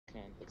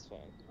fine.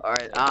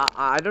 Alright,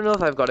 I don't know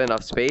if I've got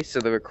enough space, so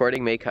the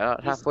recording may cut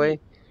out halfway.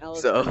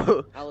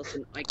 So.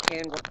 Allison, I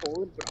can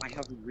record, but I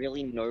have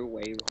really no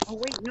way. Oh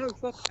wait, no,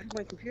 fuck! I have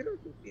my computer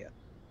here.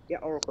 Yeah,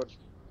 I'll record.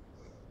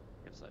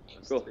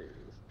 Cool.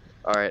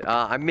 Alright,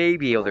 I may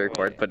be able to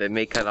record, but it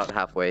may cut out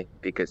halfway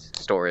because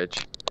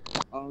storage.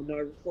 Oh no,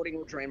 recording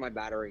will drain my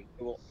battery.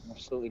 It will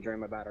absolutely drain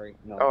my battery.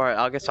 No. Alright,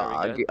 I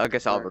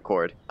guess I'll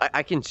record.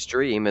 I can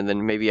stream, and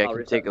then maybe I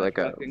can take like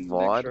a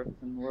VOD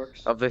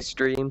of the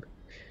stream.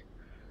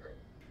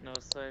 No,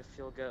 Safe,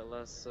 you'll get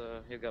less,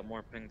 you'll get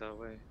more ping that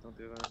way. Don't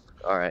do that.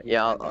 Alright,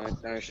 yeah,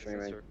 No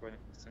streaming. Recording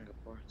from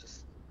Singapore.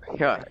 Just...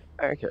 Yeah,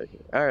 okay.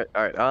 Alright,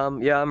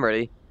 yeah, I'm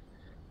ready.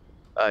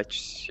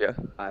 Yeah.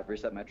 I've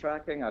reset my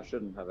tracking, I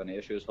shouldn't have any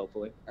issues,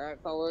 hopefully. Alright,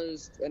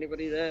 fellas,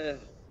 anybody there?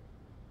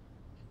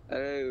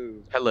 Hello.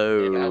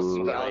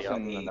 Hello.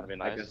 That'd be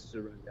nice. I guess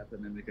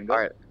and then we can go.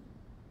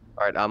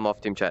 Alright, I'm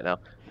off team chat now.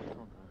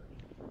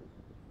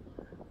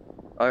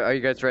 Are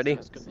you guys ready?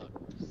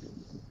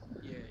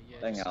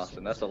 Dang,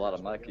 Allison, that's a lot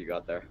of mic you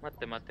got there. Mate.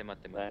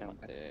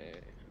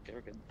 Okay,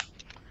 we're good.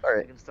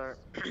 Alright. We can start.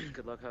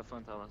 Good luck, have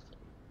fun, Tal0s.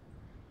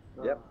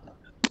 Yep.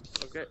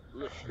 Okay,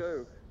 let's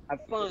go.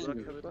 Have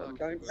fun.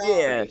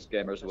 Yeah.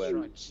 Gamers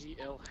win.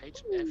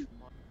 GLHF.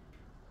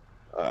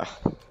 Watch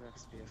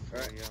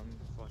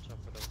out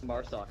for those.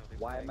 Marsoc.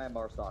 Why am I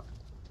Marsoc?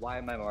 Why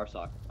am I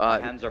Marsoc?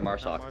 My hands are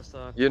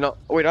Marsoc. You're not.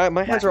 Wait,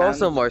 my hands are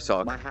also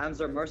Marsoc. My hands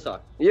are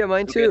Marsoc. Yeah,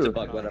 mine too. It's a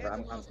bug, whatever.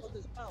 I'm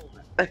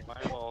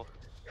My fault.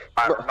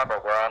 I remember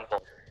we're on.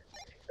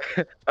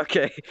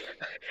 Okay.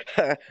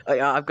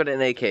 I've got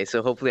an AK,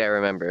 so hopefully I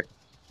remember.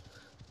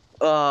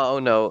 Oh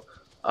no.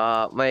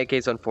 My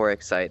AK's on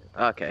 4x site.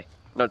 Okay.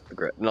 Not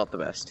the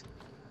best.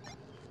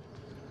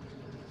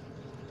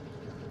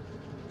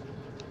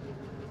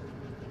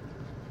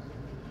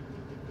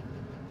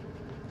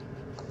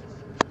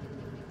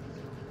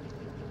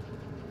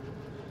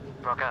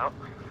 Broke out.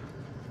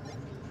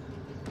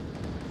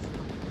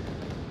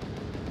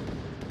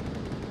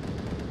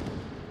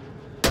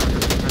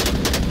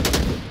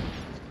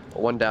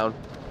 One down.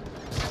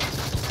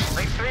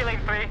 Lane 3, lane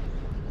 3.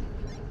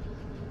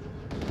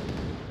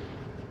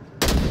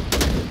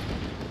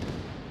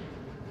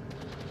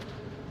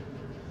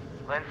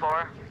 Lane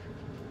 4.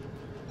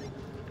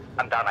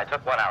 I'm down, I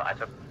took one out,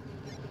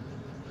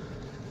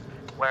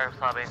 Where,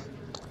 Sabi?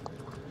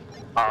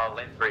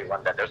 Lane 3,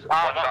 one dead. There's one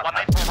shot. One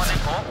lane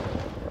 4.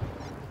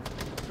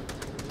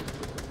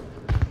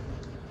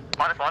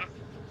 Minus one.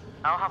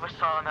 I don't have a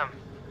shot on him.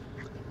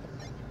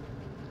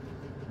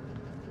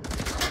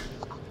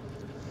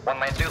 One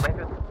lane 2, lane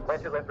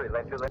 3,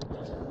 lane 2.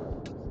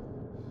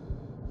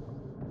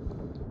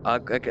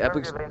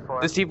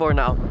 The C4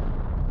 now.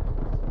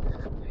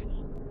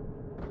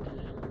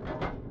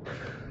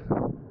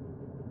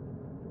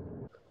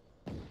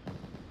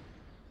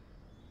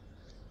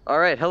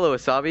 Alright, hello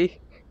Asabi.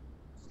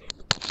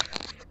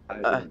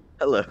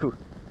 Hello.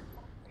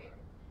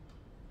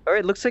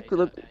 Alright, looks like we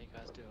look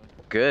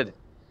good.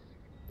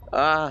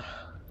 Oh,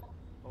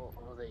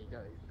 there you go,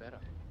 better.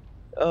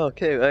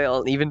 Okay,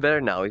 well, even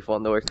better now. We've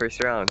won the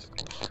first round.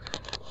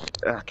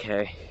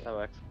 Okay. That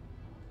works.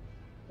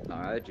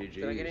 Alright,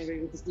 Did I get GG. anybody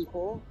with the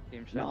C4?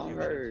 Team No.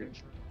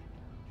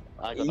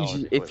 I got no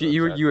one. If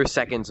you were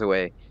seconds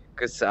away,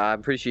 because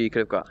I'm pretty sure you could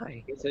have got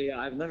high. So yeah,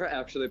 I've never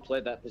actually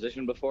played that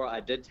position before. I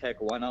did take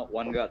one out,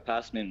 one got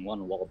past me, and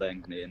one wall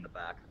banged me in the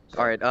back. So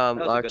Alright,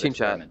 our team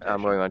chat.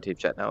 I'm going on team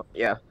chat now.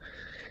 Yeah.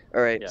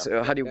 Alright, Yeah.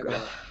 so how do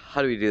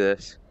we do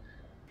this?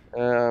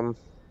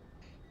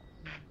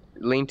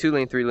 Lane 2,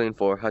 lane 3, lane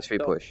 4. How should we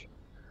push?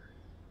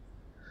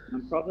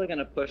 I'm probably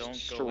gonna push Don't go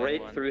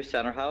straight lane through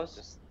center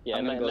house. Yeah,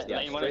 I'm gonna go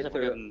lane one straight is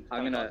through.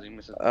 I'm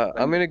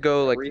gonna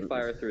go like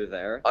refire through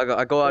there.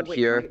 I'll go out Oh, wait,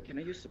 here. can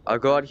I use I'll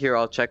go out here.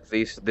 I'll check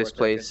this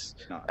place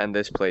and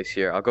this place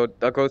here. I'll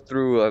go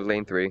through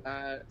lane 3.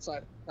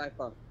 Cypher.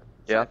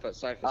 Yeah.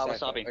 Cypher.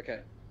 Wasabi.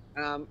 Okay.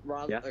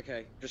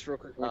 Okay, just real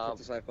quick,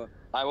 to Cypher.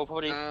 I will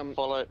probably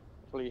follow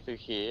you through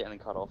here and then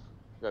cut off.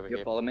 Go over You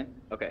here. follow me?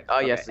 Okay. Oh,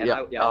 okay. yes, And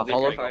yeah. I'll be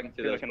Hollow. firing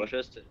through those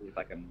bushes to see if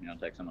I can,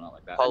 take someone out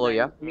like that. Follow,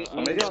 yeah. Maybe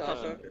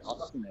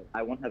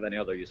I won't have any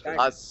other use for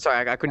it.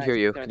 Sorry, I couldn't hear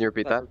you. Can you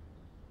repeat that?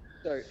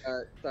 So,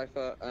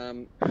 Cypher,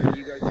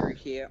 you go through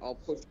here, I'll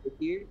push with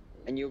you,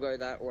 and you'll go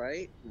that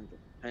way,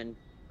 and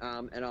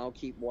I'll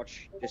keep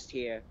watch just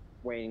here,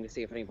 waiting to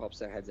see if any pops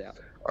their heads out.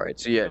 Alright,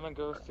 so yeah.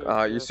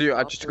 You see,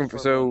 I just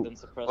so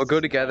we'll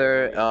go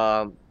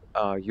together.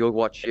 You'll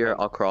watch here.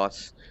 I'll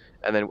cross,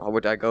 and then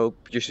would I go?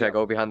 Should I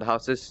go behind the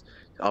houses?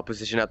 I'll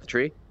position at the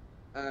tree.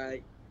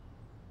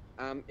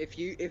 If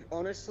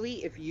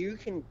you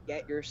can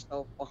get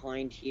yourself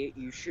behind here,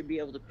 you should be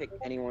able to pick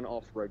anyone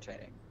off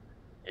rotating.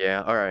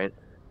 Yeah. All right.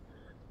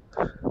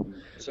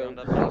 So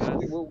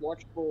we'll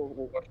watch.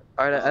 All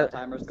right.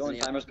 Timer's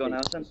going,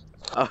 Allison.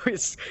 Oh,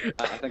 it's.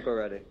 I think we're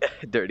ready.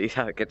 Dirty.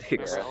 I get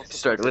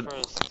start with.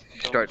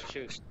 Start.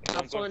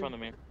 Don't go in front of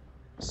me.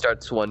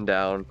 Starts one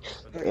down.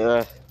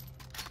 Yeah.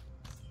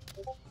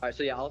 Alright,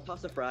 so yeah, I'll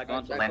toss a frag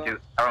on. Lane 2.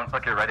 Everyone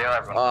click your radio,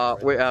 everyone.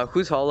 Wait.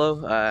 Who's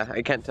hollow?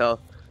 I can't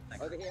tell.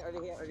 Over here,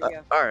 over here, over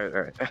here. Alright,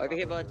 alright. Over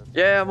here, bud.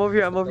 Yeah, I'm over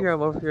here, I'm over here,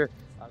 I'm over here.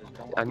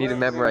 I need to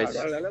memorize.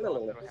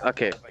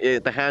 Okay,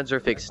 the hands are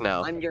fixed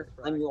now. I'm your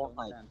height.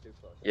 I'm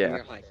Yeah,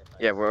 your height.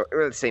 yeah, we're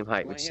the same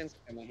height. My hands.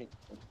 My hands.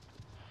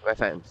 My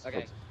fans.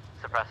 Okay.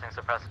 Suppressing.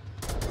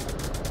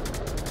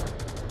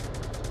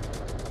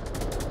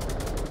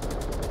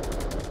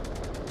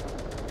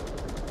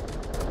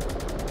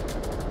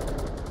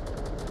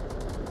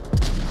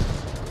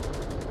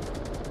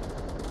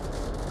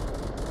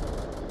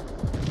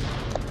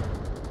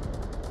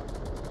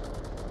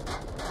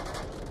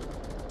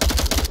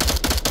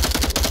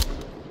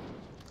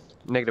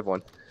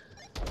 -1.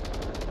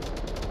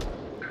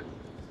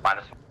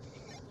 Minus.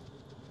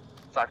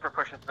 Cypher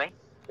pushes me.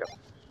 Yep.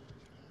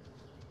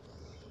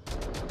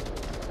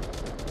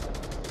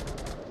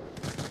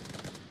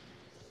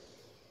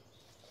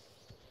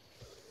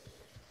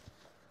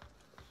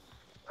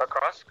 Cut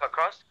cross.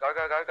 Go.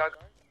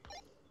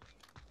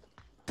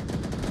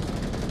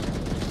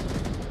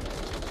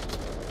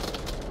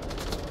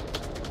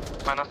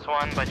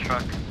 -1 by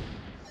truck.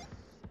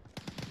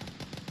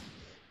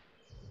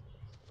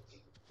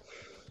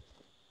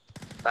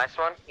 Nice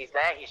one. He's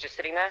there. He's just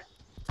sitting there.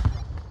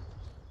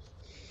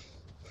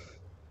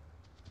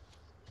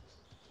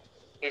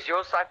 He's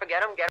yours, Cypher.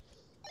 Get him.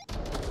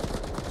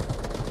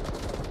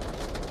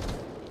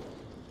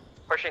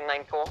 Pushing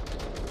lane 4.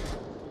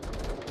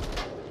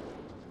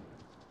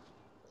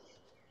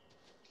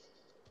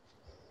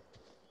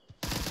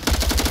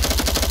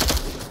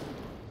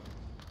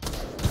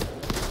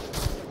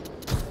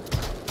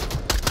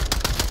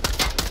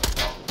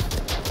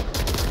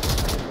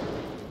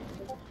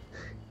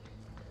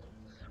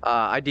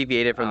 I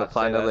deviated from the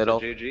plan a little.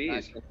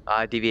 GG's.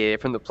 I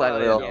deviated from the plan a Oh,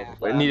 little. yeah.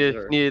 We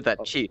needed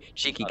that cheeky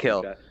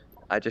kill.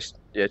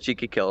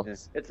 Cheeky kill.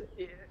 It's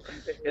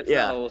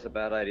Yeah. not always a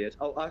bad idea.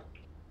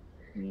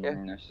 Yeah.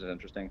 This is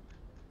interesting.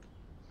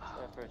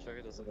 Cypher,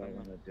 Trigger doesn't What am I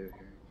come gonna do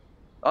here?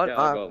 Oh, Yeah,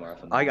 I'll go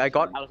Marathon. I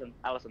got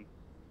Allison.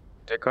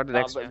 I got the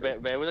next.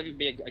 Where would like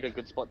be a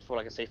good spot for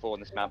like a safe on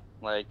this map?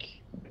 Like,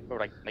 or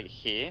like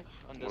here,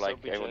 On or this like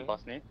OPJ? everyone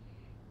past me.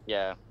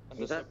 Yeah. On What's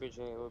this that? OPJ,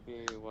 it would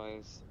be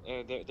wise.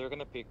 They're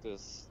gonna peek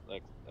this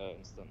like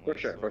instantly. For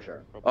sure, so for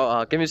sure.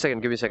 probably Give me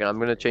a second. I'm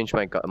gonna change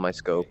my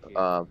scope.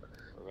 right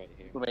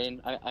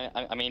here.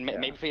 I mean, Yeah.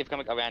 maybe if you come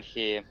like around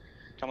here,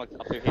 come like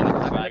up through here,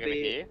 like flag over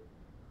be- here.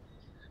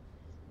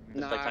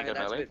 No, Just like tank that's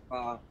a melee. bit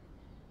far.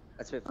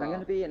 That's a bit I'm far.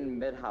 gonna be in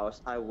mid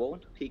house. I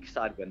won't peek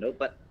side window,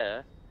 but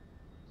Yeah.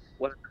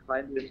 what I'm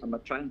trying to do is I'm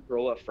gonna try and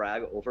throw a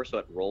frag over so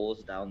it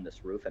rolls down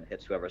this roof and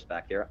hits whoever's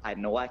back here. I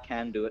know I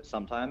can do it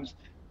sometimes.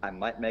 I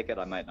might make it,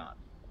 I might not.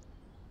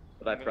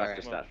 But I I'm gonna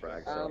practiced smoke that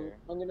frag. this So. here.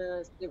 I'm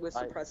gonna stick with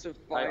I- suppressive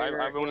I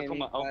fire. will put in,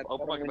 my I'll put like my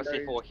bottom windows.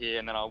 C4 here,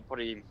 and then I'll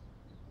probably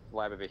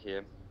vibe over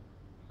here.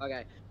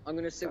 Okay, I'm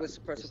gonna sit with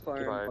suppressive fire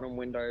Goodbye. in bottom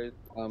window.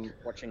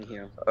 Watching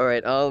here. All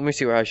right. Let me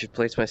see where I should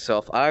place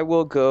myself. I'm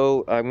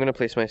gonna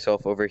place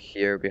myself over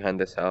here behind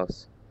this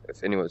house.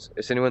 Is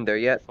anyone there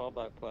yet?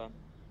 Fallback plan.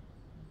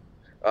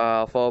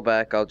 I'll fall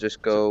back. I'll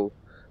just go,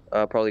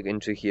 probably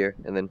into here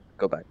and then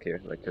go back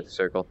here, like a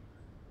circle.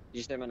 Did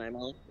you say my name,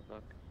 Ali?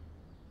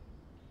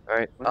 All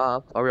right.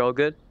 Are we all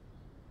good?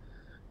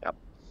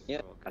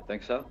 I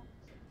think so.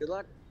 Good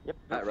luck. Yep.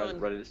 Have Alright, fun.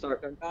 ready to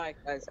start. Don't die,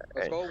 guys.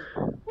 Let's Alright.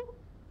 go.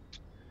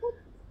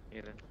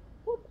 Eden.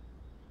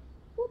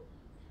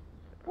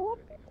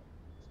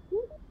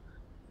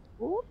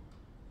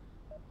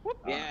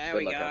 Yeah, there good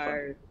we luck, have fun.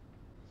 go.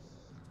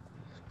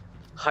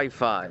 High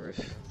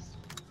five.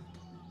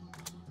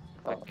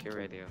 Check your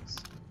radios.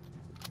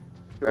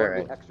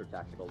 Alright. Extra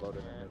tactical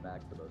loaded in the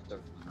bag for those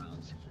 13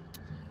 rounds.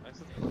 I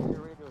said check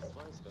your radios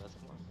twice, guys.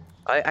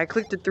 Come on. I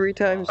clicked it 3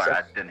 times. Sorry,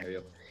 I didn't hear Hear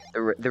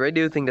you. you. The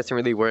radio thing doesn't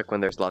really work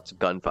when there's lots of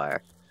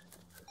gunfire.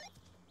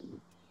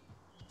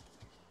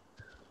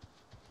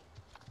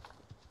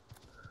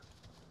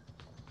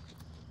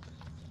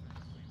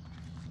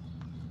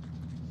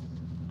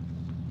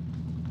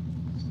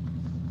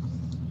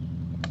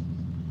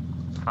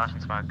 Flash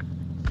and smoke.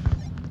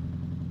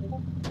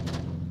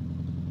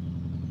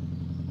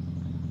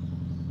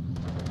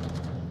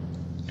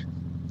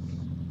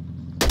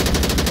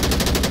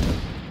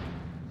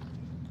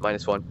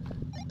 -1.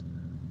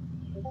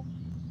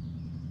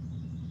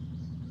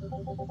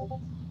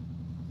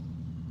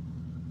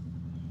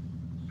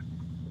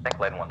 I think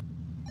lane 1.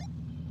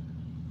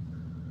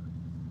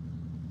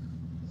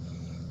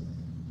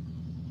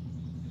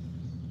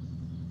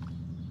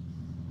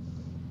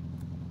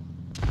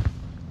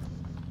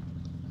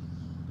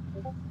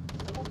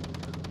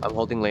 I'm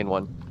holding lane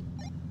 1.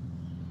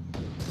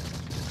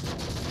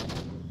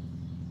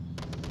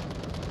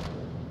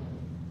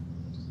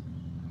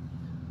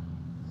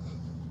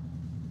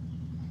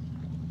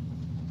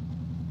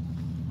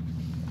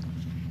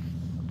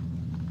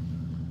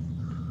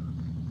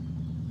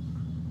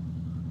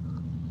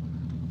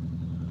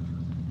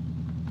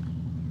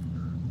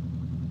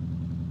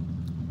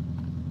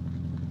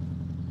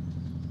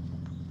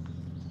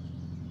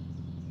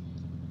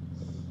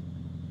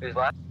 Who's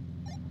left?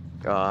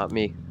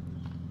 Me.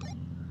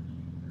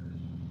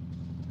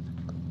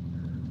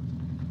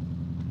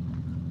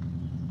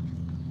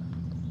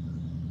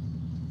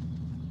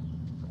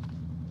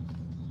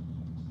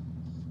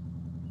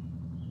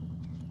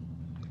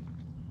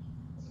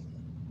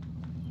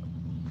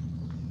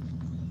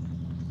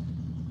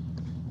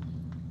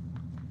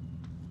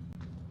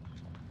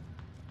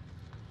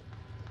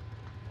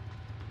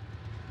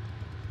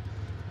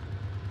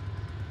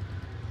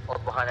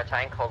 Hold behind the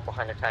tank, hold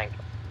behind the tank.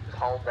 Just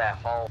hold there,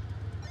 hold.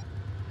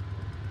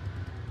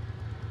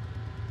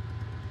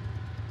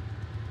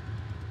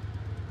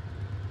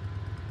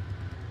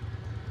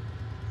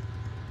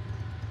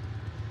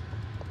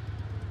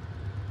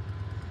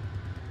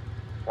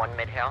 One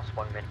mid house,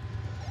 one mid.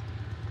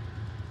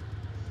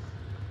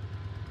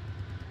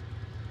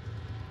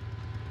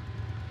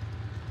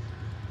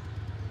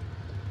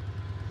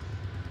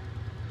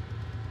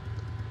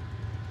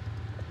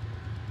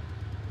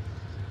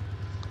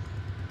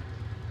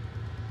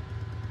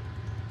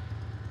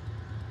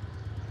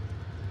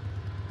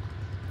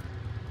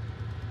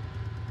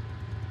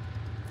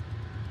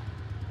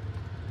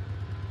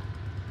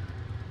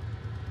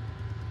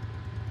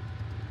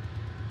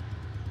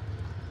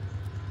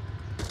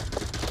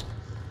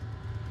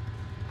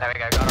 There we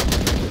go, got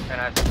him. Very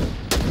nice.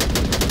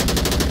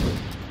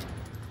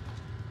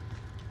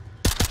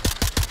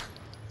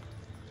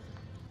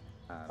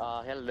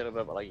 He had a little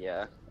bit, but like,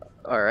 yeah.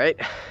 All right.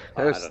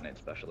 I don't need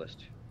specialist.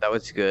 That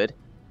was good.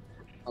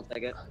 I'll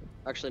take it.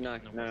 Actually, no, I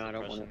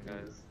don't want it.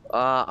 Guys.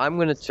 I'm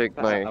gonna check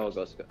I my. will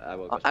go. I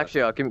will go.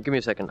 Actually, give me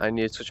a second. I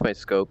need to switch my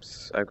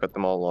scopes. I've got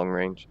them all long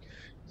range.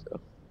 So.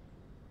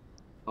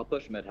 I'll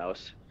push mid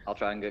house. I'll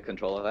try and get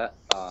control of that.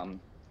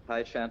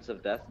 High chance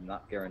of death,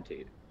 not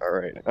guaranteed. All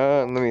right.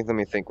 Let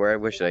me think.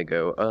 Where should I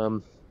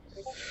go?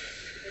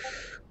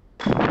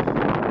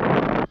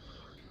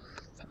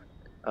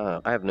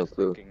 I have no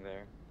clue. Looking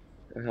there.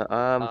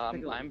 I'm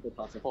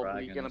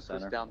probably gonna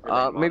push down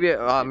to lane maybe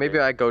one. maybe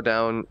I go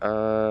down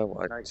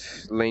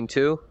lane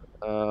 2.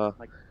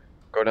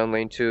 Go down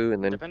lane 2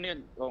 and then.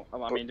 Depending on,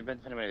 well, I mean,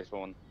 depending on where they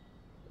spawn.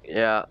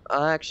 Yeah.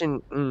 If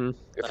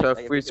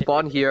Like, we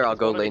spawn here, I'll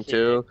go lane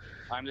 2.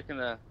 I'm just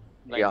gonna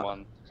lane Yeah.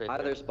 1.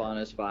 Either spawn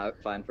is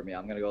fine for me.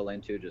 I'm gonna go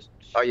lane 2, just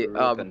Are you,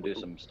 swoop and do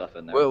some stuff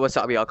in there. Well,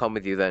 Wasabi, I'll come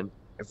with you then,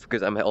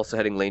 because I'm also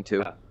heading lane 2.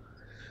 Yeah.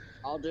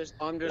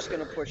 I'm just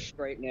gonna push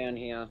straight down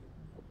here.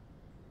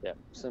 Yeah.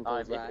 Simple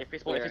as that. If we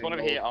spawn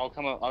over here,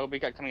 I'll be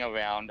coming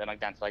around and like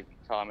dance like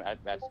calm at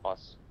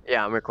spots.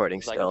 Yeah, I'm recording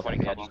Like, still.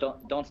 avoiding Yeah, cover.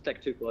 just don't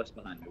stick too close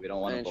behind me. We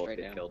don't want to And both straight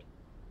get down. killed.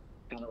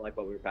 Kind of like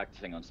what we were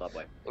practicing on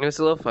Subway. You know, it's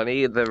a little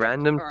funny. The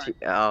random,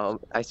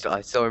 Alright. I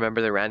still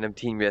remember the random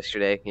team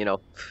yesterday. You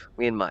know,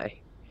 me and my.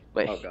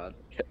 Oh god.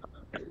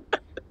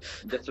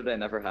 Yesterday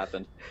never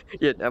happened.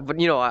 Yeah, but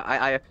you know,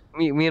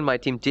 me and my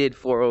team did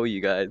 4-0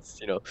 you guys.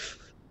 You know.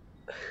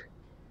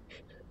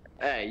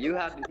 Hey, you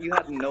had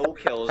no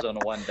kills on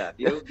one death.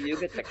 You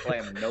get to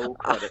claim no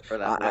credit for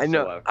that. I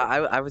know.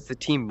 whatsoever. I was the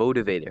team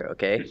motivator.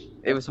 Okay,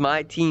 it was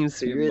my team Team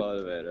spirit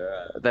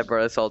motivator. that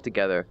brought us all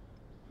together.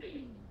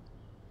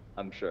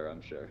 I'm sure.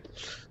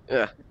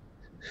 Yeah.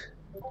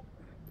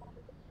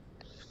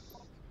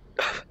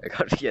 I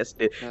got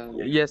yesterday.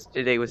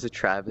 Yesterday was a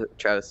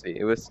travesty.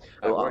 It was.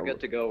 We're good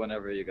to go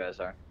whenever you guys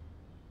are.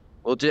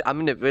 We'll just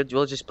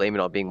blame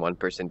it on being one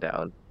person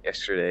down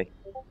yesterday.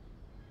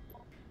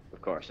 Of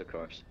course.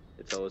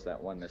 It's always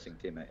that one missing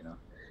teammate, you know.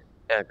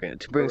 Yeah, great.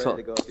 To bring We're us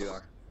ready all. to go if you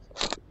are.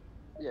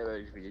 Yeah,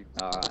 very easy.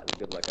 Alright,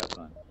 good luck, have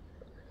fun.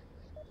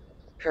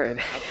 Alright.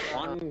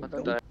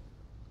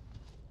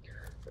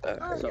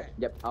 So,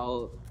 yep,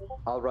 I'll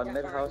run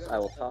mid house. I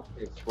will top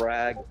a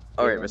frag.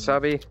 Alright,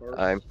 Wasabi.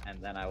 And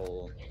then I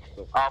will.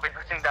 I'll be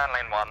pushing down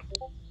lane 1.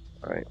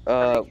 Alright.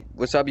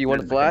 Wasabi, you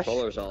want a flash? The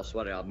controller's all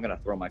sweaty. I'm gonna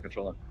throw my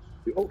controller.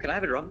 Oh, can I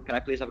have a drum? Can I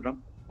please have a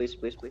drum? Please.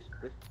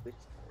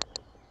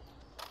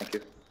 Thank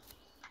you.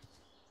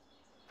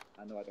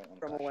 I know I don't want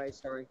to. From away,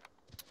 sorry.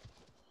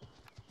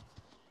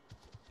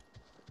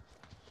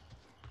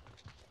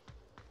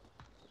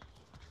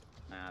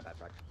 Nah, bad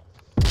frag.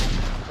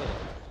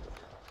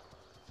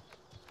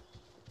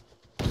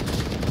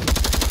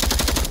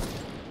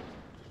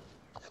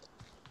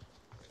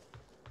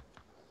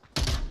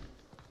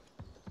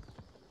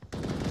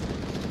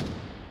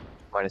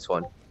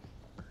 -1.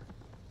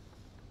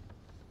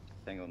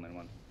 Tango lane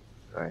 1.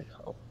 Alright.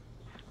 Oh.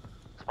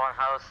 Spawn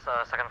house,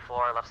 second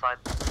floor, left side.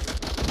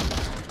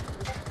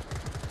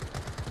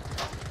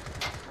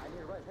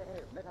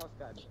 Hey, mid house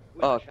guy.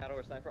 Oh, Shadow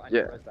or sniper? I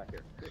yeah. need res back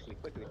here.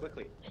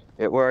 Quickly.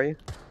 Yeah, where are you?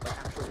 Like,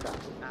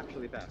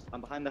 actually fast.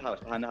 I'm behind the house.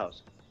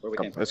 Where we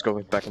Come, came from. let's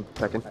go back in.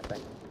 Alright,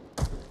 thanks.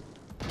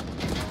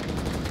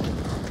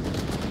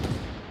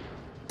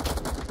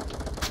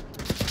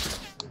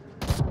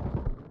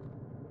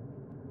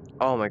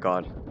 Oh my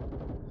god.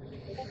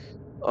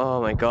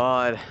 Oh my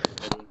god.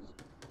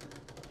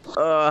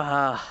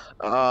 How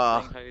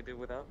you do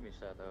without me,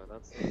 Shadow?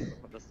 That's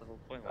the whole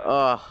point.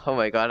 Oh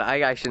my god.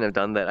 I shouldn't have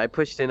done that. I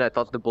pushed in. I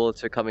thought the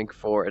bullets were coming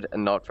forward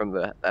and not from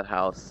that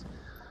house.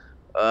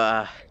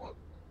 Wasabi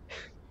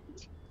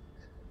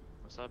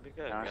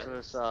good. Nice, Right?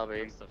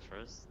 Wasabi. That's the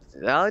first.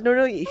 No.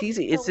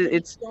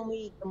 It's Tell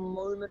me the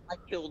moment I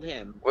killed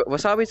him.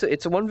 Wasabi's.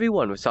 It's a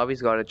 1v1.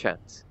 Wasabi's got a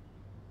chance.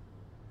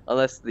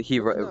 Unless he.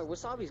 No,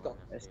 Wasabi's got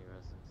this.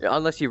 Yeah,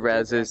 unless he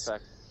reses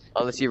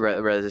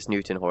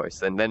Newton Horse,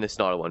 then it's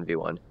not a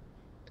 1v1.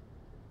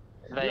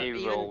 They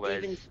Even- will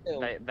win. even still.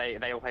 They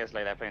will play us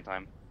late. They're playing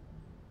time.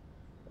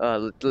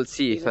 Let's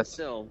see if Even that's.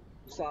 still,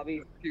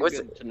 Wasabi, too What's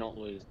good to not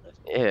lose this.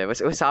 Yeah,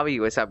 wasabi,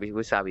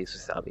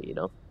 you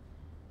know.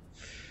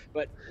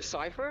 But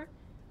Cypher,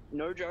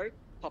 no joke,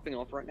 popping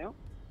off right now.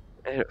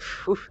 And,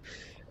 whew,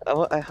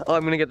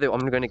 I'm gonna get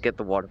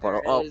the water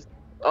bottle. There it is.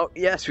 Oh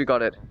yes, we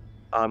got it.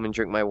 I'm gonna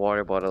drink my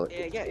water bottle.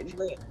 Yeah,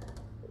 enjoy it.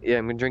 Yeah,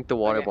 I'm gonna drink the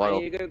water Okay, bottle.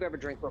 I need to go grab a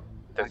drink.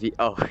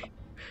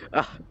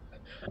 Ah,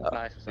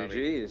 Nice. Wasabi.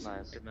 Jeez.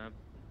 Nice. Good map.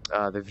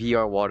 the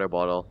VR water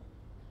bottle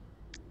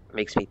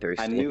makes me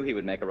thirsty. I knew he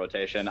would make a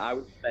rotation. I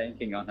was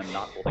banking on him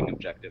not holding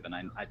objective, and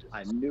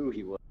I knew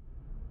he would.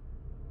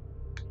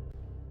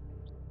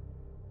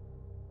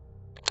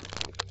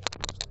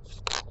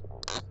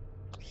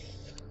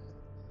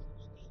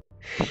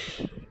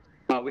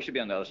 We should be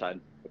on the other side.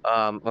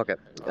 Okay.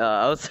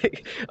 I was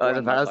like, We're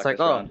on I was like,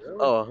 Motherfuckers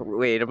oh,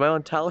 wait, am I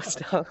on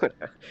Tal0s now?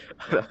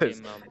 Wrong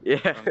team, Mom.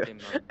 Yeah. Wrong team,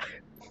 Mom.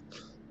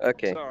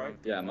 Okay. Sorry.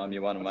 Yeah, Mom,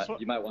 you might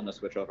want to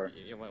switch over.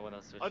 You might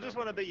want to switch. I just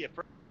want to be your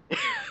friend.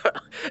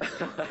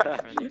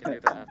 You can do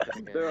that after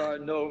the game. There are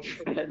no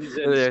friends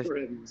in There's-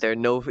 scrims. There are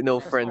no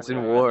friends in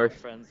There are war. no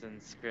friends in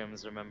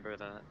scrims, remember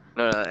that.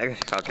 No,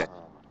 okay.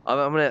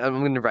 I'm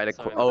gonna write a.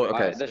 Sorry, Oh, no, okay.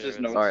 Alright, this is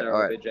no Alright, Sarah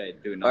alright.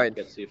 Vijay. Do not Alright.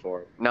 get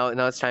C4. Now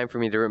it's time for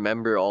me to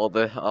remember all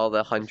the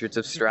hundreds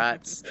of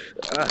strats.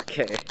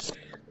 Okay.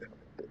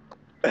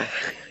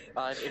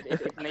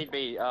 If need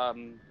be,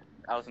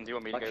 Allison, do you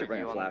want me to I'll go actually with bring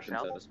you a on flash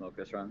Tal? instead of smoke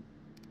this round.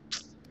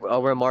 Oh,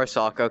 we're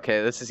Marsoc.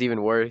 Okay, this is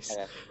even worse.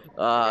 Okay.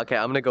 Okay,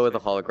 I'm gonna go with a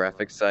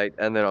holographic sight,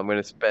 and then I'm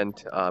gonna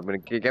spend. I'm gonna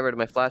get rid of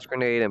my flash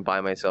grenade and buy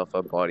myself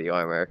a body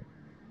armor.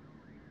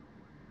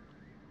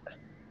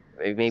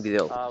 Maybe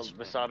they'll.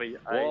 Wasabi,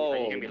 are Whoa,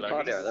 you gonna be oh,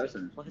 low? there, there's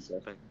an. What is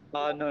it? No,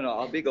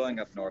 I'll be going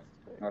up north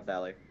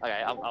alley.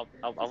 Okay,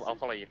 I'll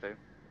follow you through.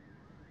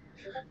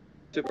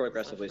 Super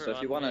aggressively. So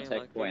if you want to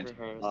take point,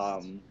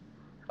 All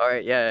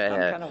right, yeah.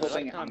 I'm kind of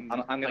hoping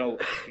I'm gonna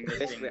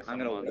basically I'm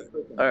gonna. All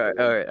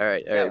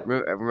right. Yeah,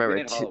 Remember, we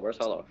need Hollow. Where's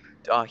Hollow?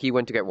 he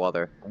went to get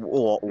water.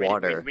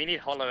 Water. We need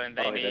Hollow and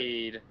they Oh, he did.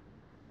 need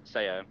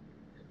Sayo.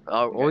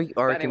 Or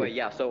But he anyway, can,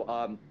 yeah.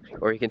 So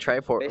or he can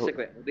try for.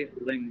 basically I'll be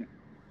holding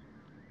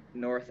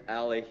north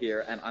alley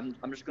here, and I'm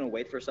just gonna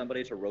wait for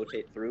somebody to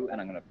rotate through,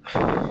 and I'm gonna.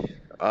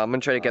 I'm gonna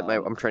try to get my.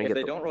 I'm trying to If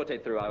get. they don't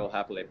rotate through, I will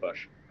happily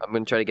push. I'm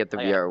gonna try to get the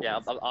Okay, VR. yeah,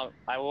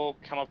 I will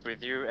come up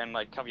with you and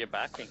like cover your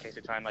back in case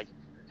you try and like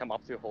come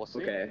up through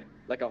horseshoe. Okay,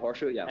 like a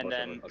horseshoe, yeah. And horseshoe.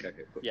 then- Okay,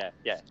 cool. Yeah.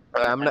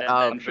 I'm And gonna. then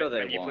I'm sure they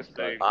when you won't, push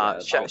through,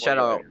 but-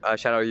 Shadow.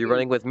 Shadow, are you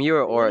running with me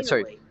or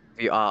sorry?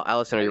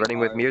 Allison, are you running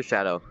with me or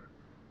Shadow?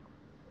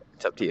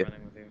 It's up to you.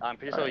 I'm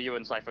pretty sure you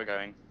and Cypher are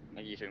going.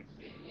 Like you two.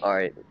 All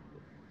right.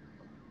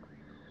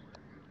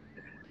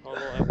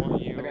 Although I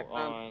want you Okay,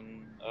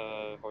 on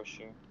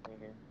horseshoe right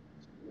here.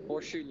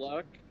 Horseshoe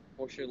luck.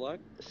 Horseshoe luck.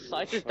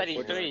 Cypher's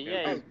 33,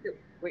 yeah. Oh,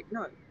 wait,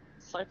 no.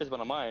 Cypher's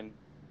one of mine.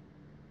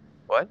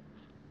 What?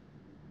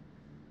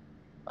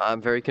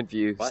 I'm very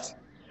confused. What?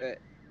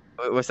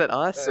 Was that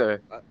us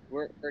or?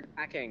 We're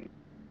attacking.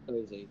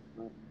 Cozy.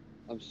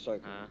 I'm so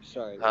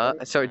sorry.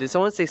 Sorry, did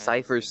someone say I see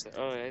Cypher's? it.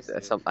 Oh, I see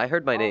it. I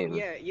heard my name.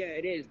 Yeah,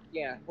 it is.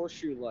 Yeah,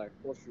 horseshoe luck.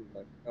 Horseshoe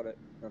luck. Got it.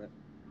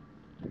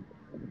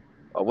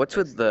 What's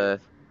with the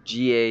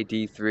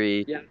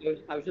GAD3? Yeah,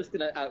 I was just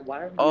gonna.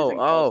 Why are we Oh, using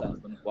call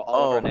signs when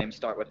all of our names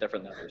start with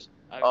different letters?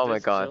 Oh my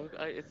Just God. joke.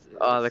 It's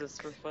like-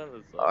 just for fun.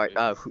 It's All right.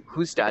 obvious.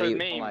 Who's daddy?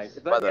 Memes. Oh my,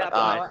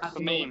 Brother,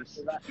 memes.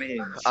 That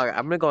means. Alright,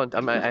 I'm gonna go on.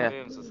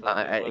 Memes is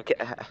obvious.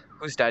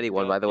 Who's daddy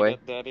one, You by the got way?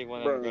 Daddy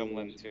one Bro. and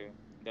Gremlin two.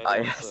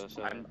 yes.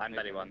 I'm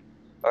Daddy one.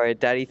 Alright,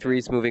 daddy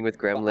 3's moving with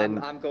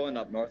Gremlin. I'm going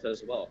up north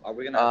as well. Are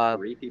we gonna have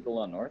 3 people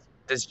on north?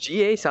 Does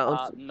GA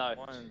sound? No.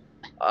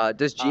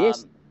 Does GA?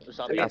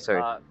 Sorry.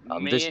 sorry.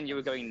 Me this- and you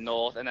were going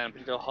north, and then I'm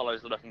pretty sure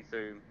Hollow's looking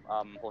through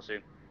horseshoe.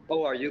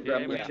 Oh, are you Yeah,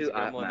 Gremlin yeah, too? it's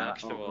Gremlin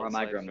actual, Or am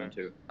I Cypher. Gremlin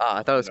too?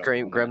 I thought it was No,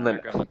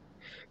 Gremlin. Gremlin.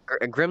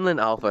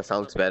 Gremlin Alpha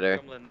sounds better.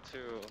 Gremlin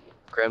two.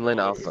 Gremlin I'm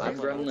Alpha.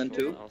 Gremlin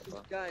too?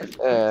 Alpha. Guys,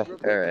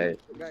 Alright.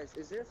 Guys,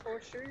 is this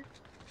horseshoe?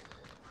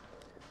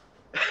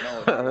 No.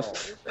 Is this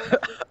horseshoe?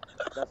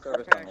 That's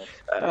service Okay.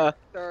 tunnels.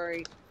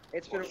 Sorry,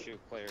 it's been. Horseshoe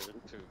player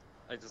two.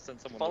 I just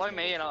sent someone. Follow this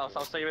me, and message.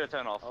 I'll tell you where to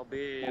turn off. I'll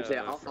be. Okay,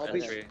 I'll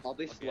be entry. I'll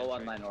be I'll slow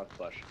on entry. my north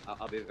push.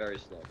 I'll be very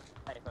slow.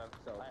 Hey, fam.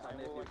 So I tell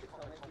me if will- you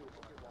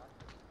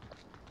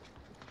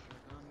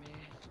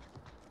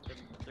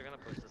They're gonna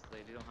push this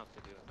late. You don't have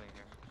to do a thing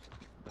here.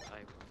 But I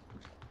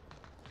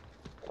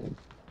will.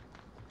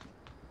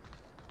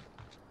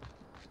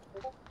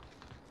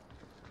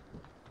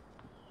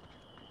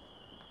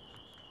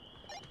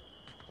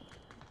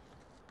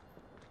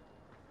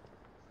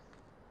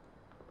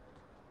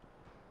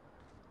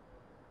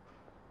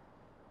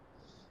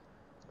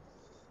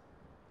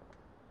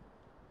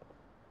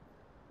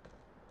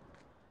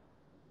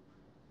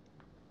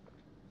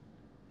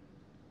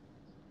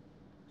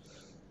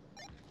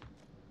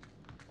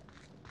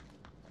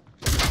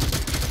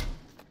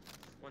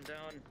 One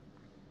down.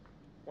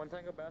 One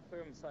tango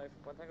bathroom, Scythe.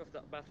 One tango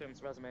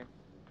bathrooms, resume.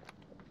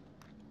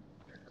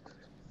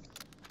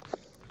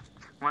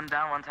 One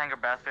down, one tango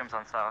bathrooms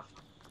on south.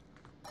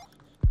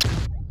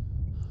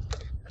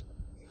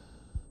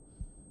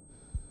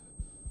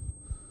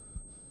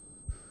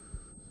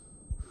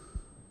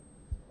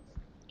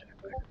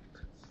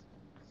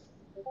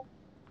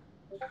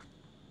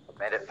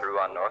 through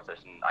on north.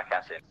 I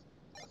can't see him.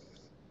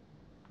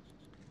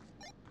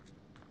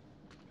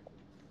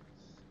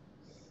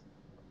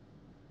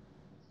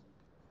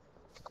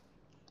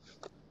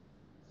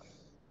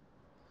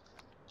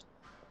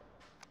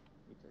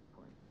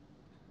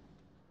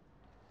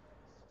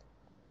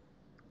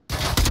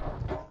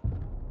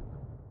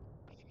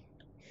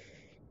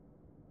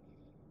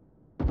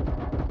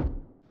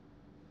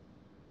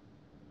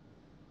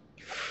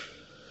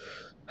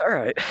 All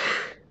right.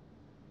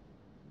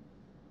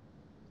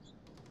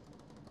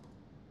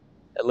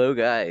 Hello,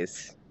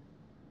 guys.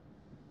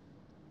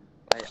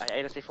 I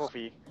ate a C4 for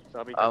you, so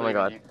I'll be. Oh my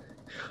god.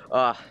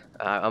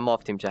 I'm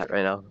off team chat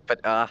right now,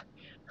 but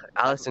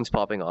Allison's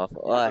popping off.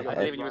 I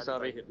believe in you, I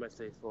Wasabi. hit my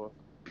C4.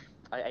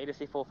 I ate a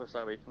C4 for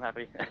Wasabi. I'm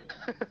happy.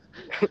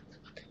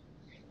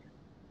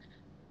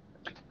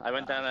 I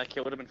went down and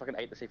killed him and fucking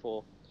ate the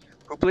C4.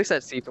 Who plays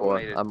that C4?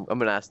 Dominated. I'm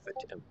gonna ask the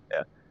gym.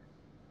 Yeah.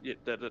 Yeah,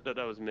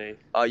 that was me.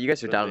 Oh, you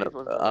guys are down. It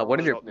One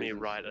of your shot me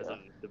right as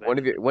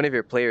one of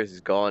your players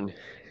is gone.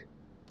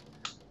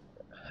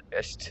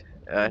 Just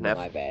Neff.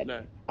 My bad.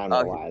 No. I don't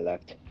know Oh, why I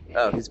left.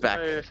 Oh, he's back.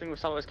 Oh, the thing with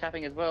someone was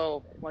capping as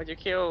well. Why'd you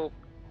kill?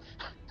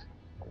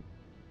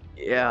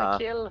 Yeah.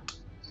 Kill.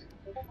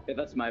 Yeah,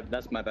 that's my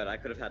bad. I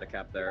could have had a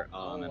cap there,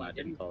 and I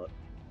didn't call it.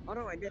 Oh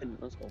no, I didn't.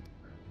 That's cool.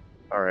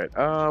 All right.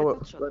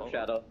 Rip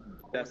Shadow.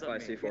 Death by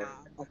Yeah, C4.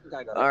 I think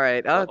I got it. All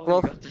right. Oh, you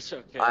Well, got this,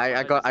 okay.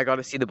 I got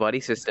to see the buddy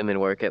system in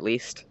work at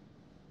least.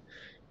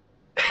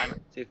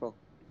 C4.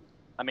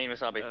 I mean,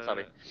 Wasabi.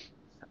 Wasabi.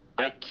 yeah.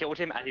 I killed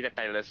him and he did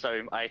Tal0s,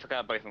 so I took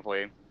out both of them for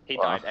you. He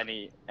Wow. died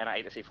and I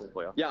ate the C4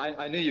 for you. Yeah,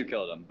 I knew you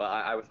killed him, but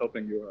I was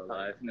hoping you were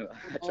alive. No,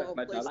 I checked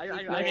my please,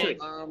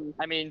 tab.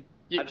 I mean,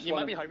 I just you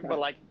might be wanna- hoping, but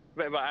like,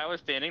 but I was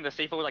standing, the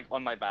C4 was like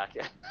on my back.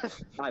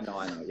 I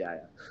know, yeah.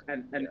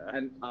 And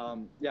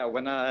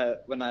when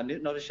I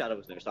noticed Shadow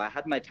was there, so I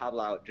had my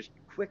tablet out, just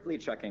quickly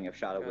checking if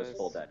Shadow was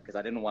full dead, because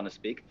I didn't want to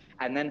speak.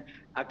 And then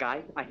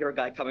I hear a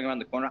guy coming around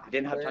the corner. I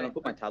didn't have time to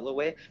put my tablet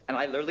away, and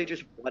I literally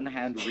just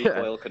one-hand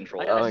recoil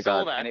control. Oh I my saw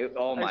god. that. And it,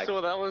 oh my! I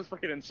saw that was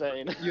fucking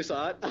insane. You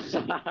saw it?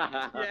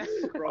 Yeah.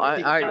 Bro,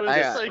 It was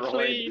I- so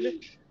clean.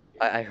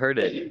 I heard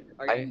it.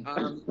 Okay,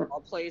 I'm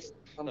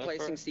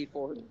placing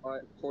C4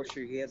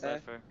 horseshoe here there.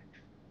 Cypher.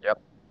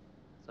 Yep.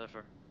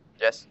 Cypher.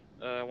 Yes.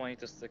 I want you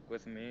to stick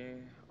with me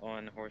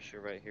on horseshoe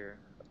right here.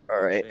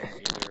 All right.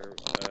 Watching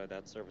either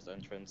that service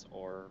entrance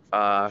or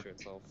Uh, horseshoe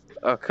itself.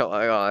 Oh, cool.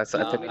 I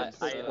think.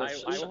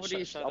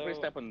 I already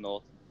step on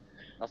north.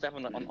 I'll step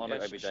on Yeah,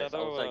 like OBJ. So Shadow,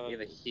 I'll like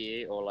either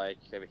here or like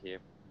over here.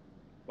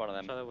 One of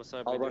them. Shadow,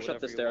 Wasabi, I'll do rush up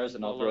the whatever you stairs want.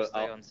 and I'll Polo, throw it.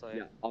 stay on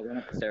site. I'll run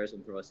up the stairs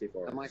and throw a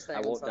C4. Am I staying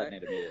I won't inside?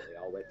 detonate immediately.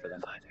 I'll wait for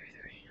them.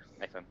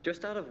 Nathan.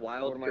 Just out of What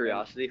wild am I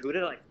curiosity, who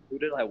did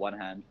I one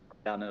hand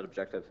down at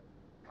objective?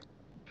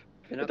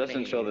 You're It not doesn't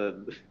getting show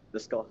any- the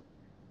skull.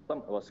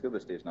 Well, Scuba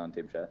Steve's not in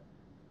team chat,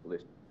 at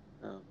least.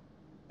 Oh.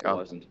 He Oh.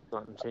 wasn't.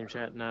 Not in team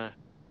chat, no.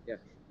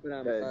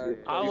 But,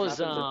 I was,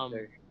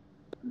 happen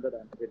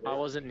I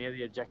wasn't near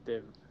the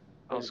objective.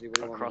 I was Lindsay, what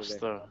do you want me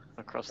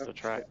across to the Oh,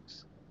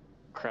 tracks, Oh,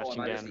 crashing am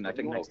I down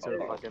disconnecting? next to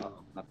a fucking.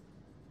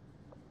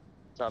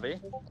 Sabi?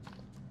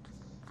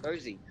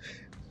 Cozy.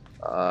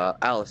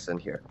 Allison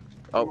here.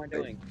 What Oh, am I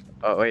doing?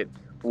 oh wait.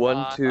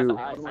 One, two.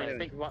 I What am I doing?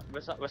 think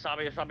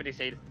Wasabi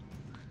DC'd.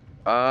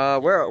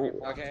 Where?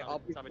 Okay,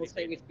 I'll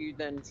stay with you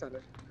then, so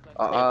that...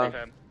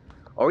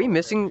 Are we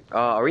missing?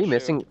 Are we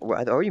missing?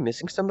 Are we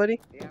missing somebody?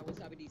 Yeah,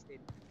 Wasabi DC.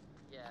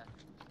 Yeah.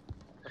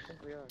 I think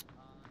we are.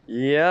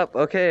 Yep.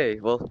 Okay.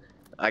 Well,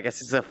 I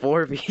guess it's a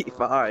 4v5.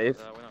 We're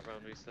not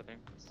round resetting.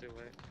 It's too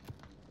late.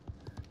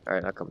 All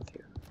right, I'll come with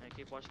you. I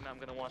keep watching that. I'm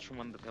gonna watch from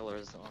one of the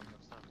pillars on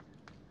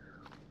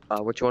the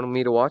side. Which one want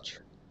me to watch?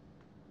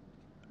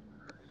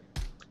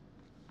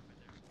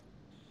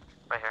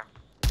 Right here.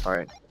 All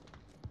right.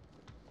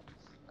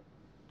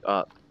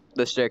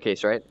 The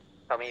staircase, right?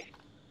 Tell me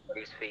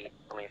anybody's feet.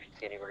 Tell me if you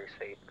see anybody's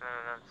feet.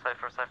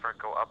 Cypher,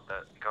 go up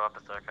the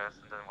staircase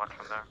and then watch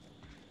from there.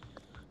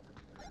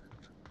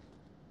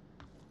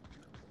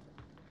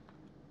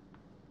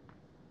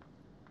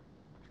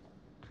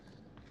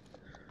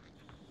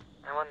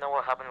 Anyone know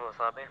what happened with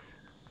Wasabi?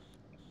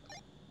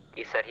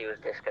 He said he was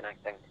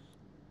disconnecting.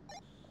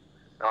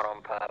 Not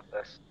on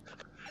purpose.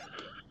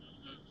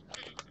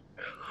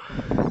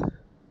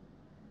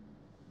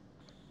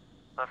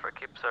 Cypher,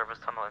 keep service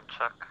tunnel in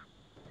check.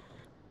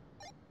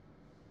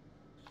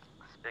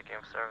 Speaking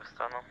of service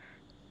tunnel.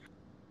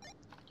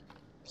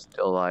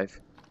 Still alive.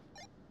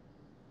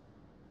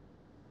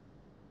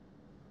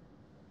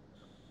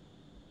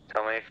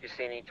 Tell me if you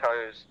see any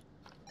toes.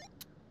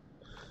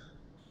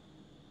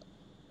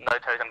 No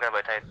toes, I'm gonna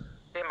rotate.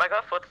 Team, I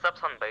got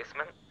footsteps on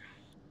basement.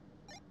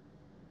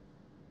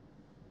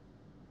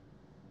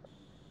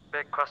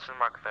 Big question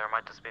mark there,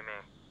 might just be me.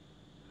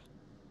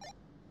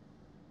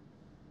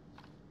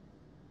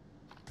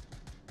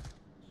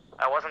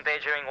 I wasn't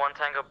daydreaming one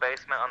tango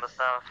basement on the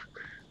south.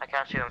 I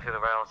can't shoot them through the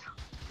rails.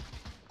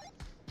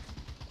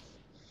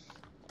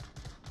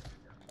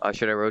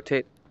 Should I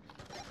rotate?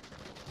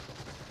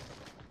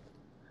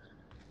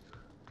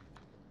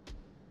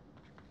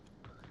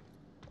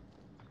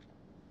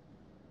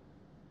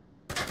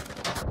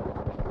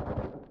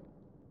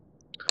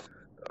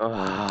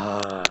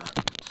 What?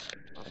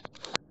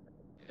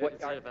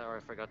 It's either that or I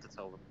forgot to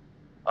tell them.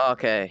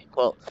 Okay,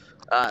 well,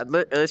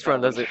 this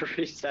round doesn't.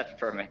 Reset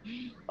for me.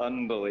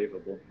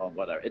 Unbelievable. Oh,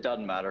 whatever. It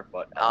doesn't matter.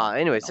 But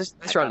anyways, no, this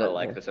I round. kinda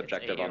like this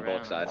objective on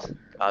both sides.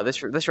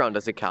 This round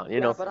doesn't count. You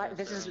know. But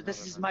this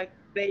is my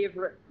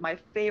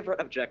favorite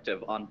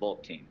objective on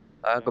both teams.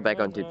 I'll go back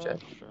on Deep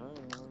Jet.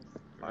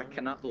 I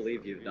cannot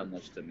believe you've done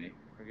this to me.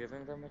 We're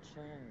giving them a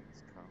chance.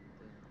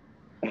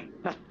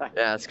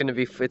 Yeah, it's gonna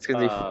be.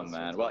 Oh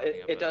man. Well,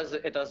 it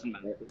doesn't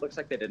matter. It looks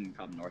like they didn't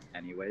come north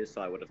anyways,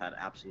 so I would have had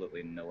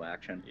absolutely no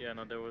action. Yeah,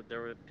 no, there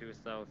were 2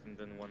 south and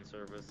then 1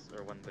 service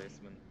or 1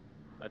 basement.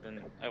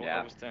 I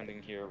was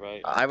standing here,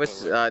 right? I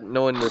was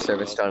no one in the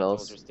service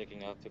tunnels. Were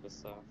sticking out to the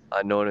south.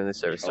 No one in the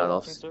service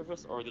tunnels.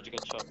 Service, or did you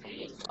get shot from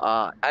this?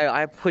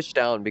 I pushed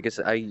down because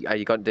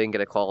didn't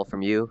get a call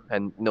from you,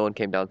 and no one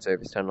came down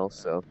service tunnels,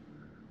 so.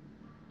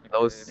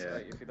 Those.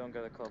 If you don't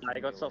get a call I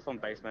got stuff from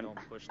basement.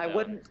 I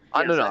wouldn't.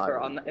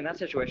 In that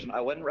situation,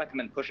 I wouldn't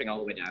recommend pushing all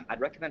the way down. I'd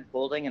recommend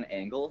holding an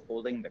angle,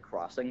 holding the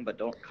crossing, but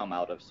don't come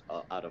out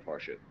of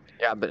horseshoe.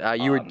 Yeah, but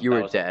you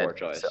were dead.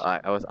 So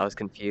I was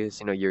confused.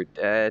 You know, you're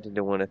dead. I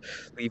don't want to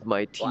leave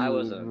my team. Well, I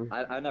wasn't.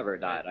 I never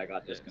died. I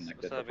got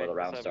disconnected before the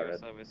round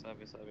started.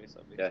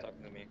 Yeah.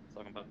 Talking to me.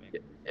 Talking about me.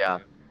 Yeah.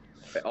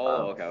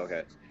 Oh,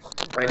 okay.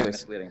 Anyways,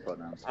 misleading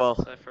pronouns. Well,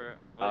 Cypher,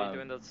 what you do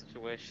in that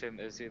situation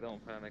is you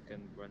don't panic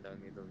and run down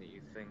immediately.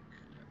 You think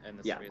and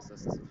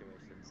reassess the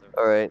situation. So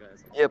alright.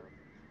 Yep.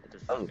 It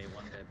just found me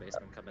 1 guy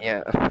basement coming.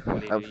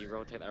 Yeah. You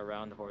rotate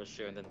around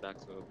horseshoe and then back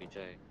to OBJ.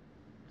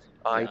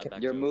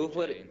 Your move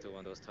would into one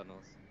of those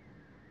tunnels.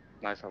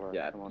 Nice, hello.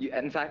 Yeah.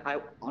 In fact,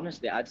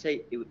 I'd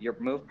say your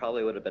move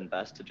probably would have been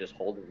best to just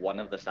hold one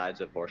of the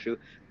sides of horseshoe,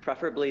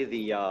 preferably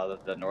the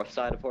north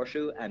side of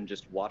horseshoe, and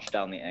just watch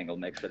down the angle,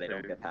 make sure they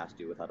don't get past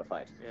you without a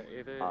fight. Yeah,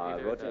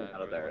 either rotate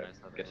out of there,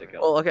 get a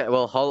kill. Well, okay.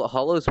 Well,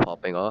 Hollow's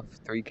popping off.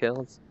 3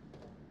 kills.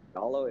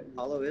 Hollow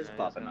is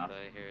popping off.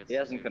 He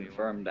hasn't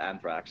confirmed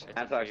Anthrax.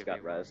 Anthrax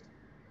got rezzed.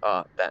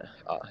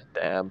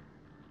 Damn.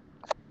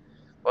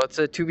 Well, it's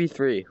a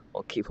 2v3.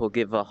 We'll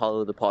give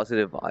Hollow the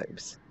positive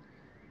vibes.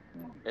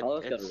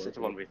 Hollow's got It's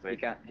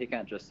 1v3. He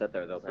can't just sit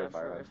there. They'll play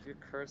fire. If you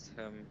curse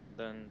him,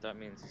 then that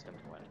means he's gonna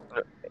win.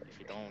 If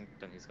you don't,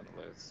 then he's gonna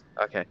lose.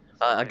 Okay.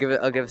 I'll give.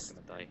 Alright.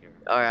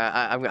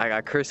 I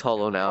got curse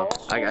Hollow now.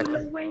 Look.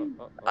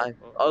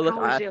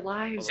 How is he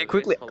alive? See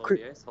quickly.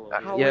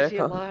 How is he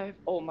alive?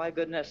 Oh my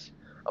goodness.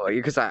 Oh,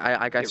 because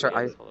I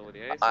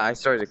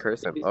started to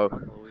curse him. Oh,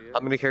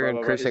 I'm gonna carry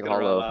on cursing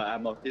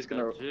Hollow. He's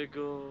gonna.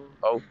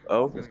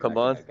 Oh, come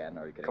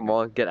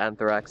on, get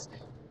Anthrax.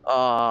 It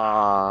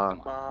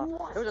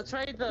was a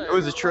trade though. It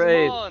was a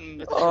trade.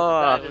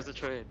 That was a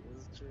trade.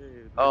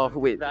 Oh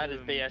wait. That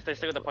is BS. They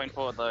still got the point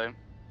forward though.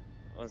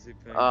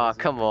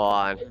 Come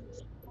on.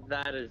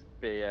 That is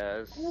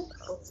BS.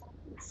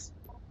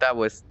 That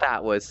was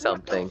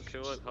something.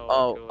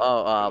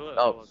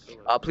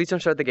 Please don't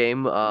start the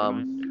game.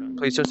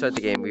 Please don't start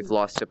the game. We've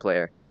lost a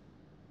player.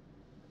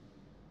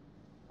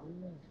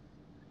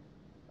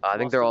 I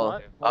think they're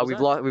all.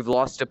 We've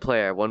lost a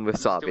player. One with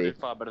Sabi.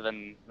 Far better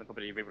than the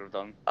company we would have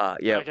done.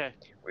 Yeah. Okay.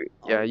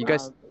 You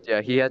guys.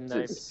 Yeah, he had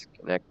to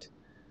disconnect.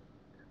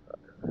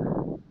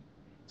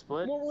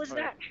 Split? What was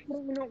that? I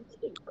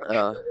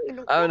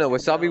don't know.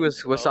 Wasabi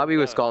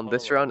was gone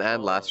this round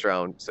and last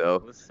round,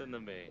 so. Listen to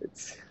me.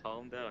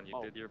 Calm down.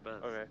 You did your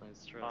best. Okay.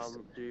 Nice try.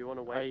 Do you want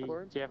to wait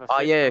for him? Do you have a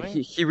Oh yeah,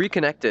 going? he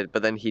reconnected,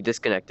 but then he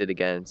disconnected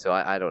again. So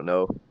I don't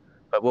know,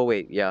 but we'll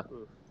wait. Yeah.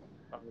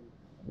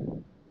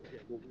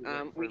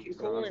 We can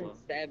call in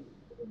Seb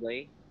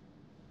probably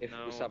if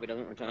Wasabi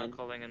doesn't I'm return.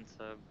 calling in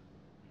Seb.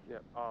 Yeah.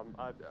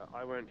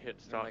 I won't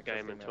hit start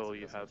game until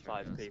you have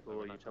 5 people,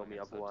 or you tell me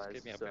otherwise.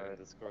 Keep me So. updated on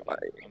Discord.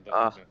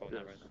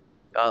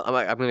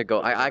 I'm gonna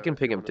go. I can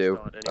ping him too.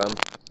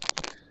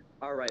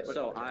 Alright,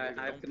 so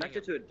I've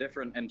connected to a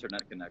different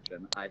internet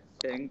connection. I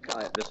think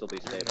this will be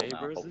stable now,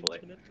 hopefully.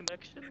 Internet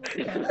connection?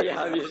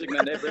 Yeah, I'm using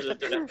my neighbor's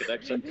internet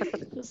connection.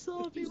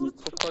 Wasabi, what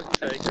the For fuck's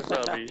sake,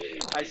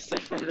 Wasabi. I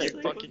said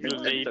You fucking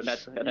leech. internet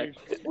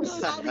connection.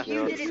 Wasabi,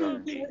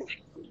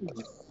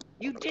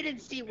 you didn't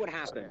see what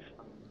happened.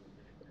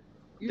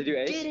 Did you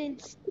ace?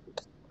 Didn't.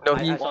 No,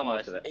 I saw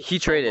most of it. he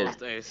traded.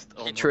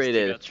 He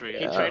traded. He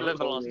traded in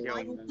the last game.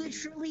 I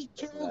literally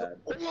killed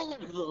all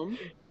of them,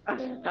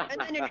 and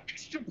then an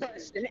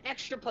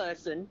extra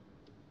person,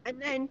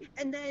 and then,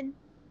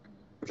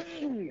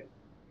 ping,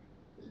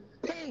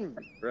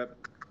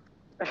 Rip.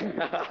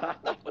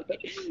 The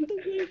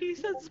way he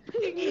says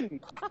ping.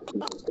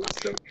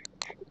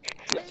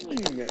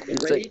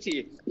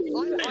 Ragey.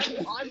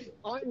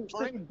 I'm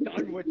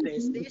done with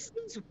this. This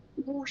is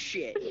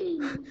bullshit.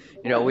 You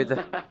know, with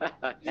the.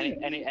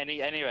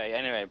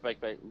 Anyway, wait,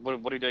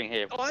 what are you doing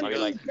here? I'm Are you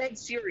being like, dead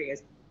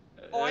serious.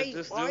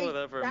 Just do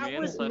whatever. that Me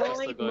and was Cypher my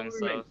still going moment.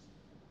 south.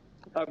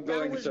 I'm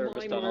going was service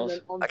my tunnels.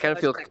 moment on I kinda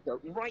first feel- sector,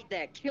 right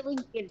there, killing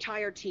the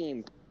entire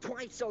team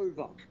twice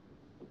over.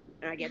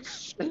 And I get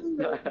screwed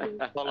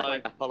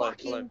Follow.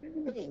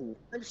 ping.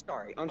 I'm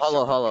sorry.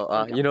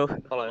 Hollow. You know.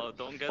 Follow.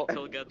 Don't get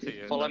till get to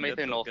you. Follow Don't me get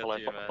through till north. get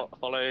to you, man.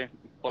 Follow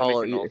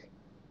Hollow. me through north.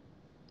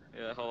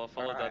 Yeah, follow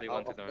Daddy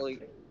 1 to north.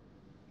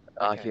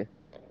 Okay.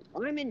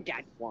 I'm in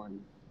Dad 1.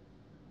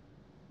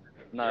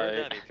 No, You're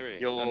Daddy 3.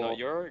 No,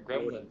 you're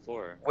Gremlin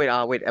 4. Wait.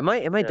 Am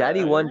I Daddy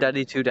Yeah. 1,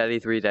 Daddy 2, Daddy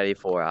 3, Daddy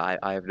 4?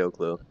 I have no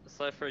clue.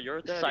 Cypher,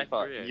 you're Daddy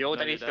Cypher, 3. you're No,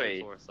 Daddy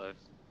 3. 4, Cypher.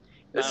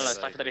 No,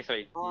 Cypher Daddy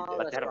 3. Oh, Like,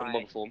 that's they had a right.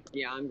 model form.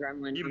 Yeah, I'm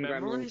Gremlin. You I'm Gremlin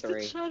memorized 3.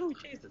 the shadow?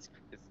 Jesus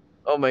Christ.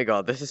 Oh my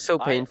god, this is so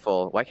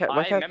painful. Why I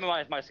can't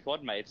memorized my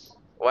squad mates.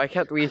 why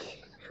can't we?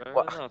 Fair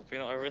What? enough, you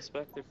know, I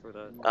respect you for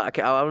that.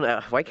 Okay, I don't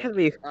know. Why can't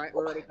we? Alright,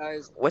 we're ready,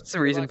 guys. What's the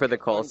reason for the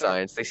call Good luck.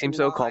 signs? They seem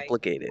so Bye.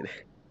 complicated.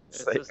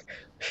 It's like, Just,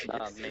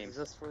 it's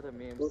just for the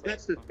memes. Well,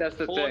 that's the For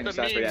thing, the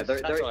Cypher. Yeah, memes,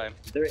 that's why.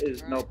 there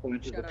is no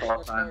point to the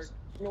call signs.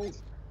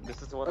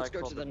 This is what Let's I go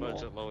call to the the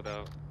budget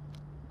loadout.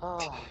 Oh,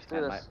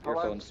 And my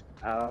earphones.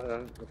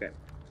 Okay.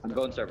 I'm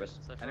going service.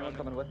 Cypher, Anyone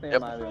coming with me? Yep.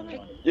 Am I the only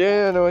one?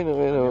 yeah, I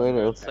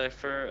know.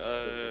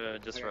 Cypher,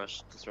 just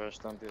rush,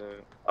 don't do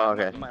that.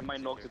 Okay. My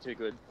knocks are too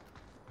good.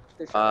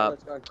 Let's go.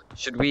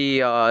 Should we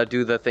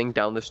do the thing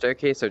down the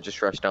staircase or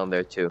just rush down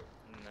there too?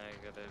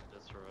 Negative,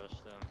 just rush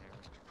down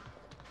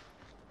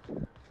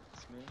here.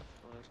 It's me,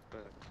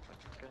 but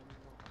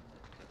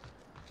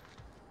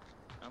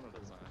I know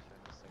that's not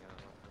actually missing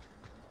out.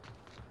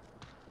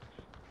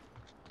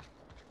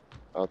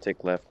 I'll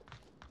take left.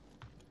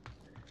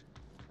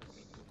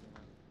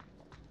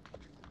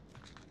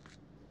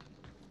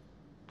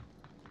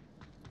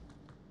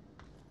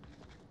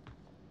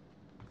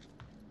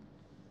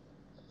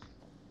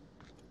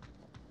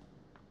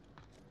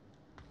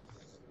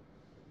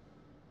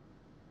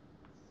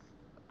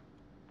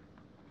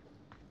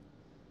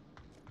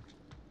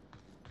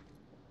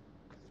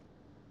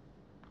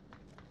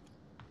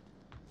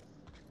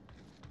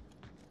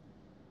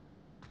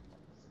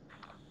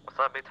 What's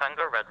up, Big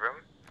Tango? Red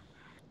room.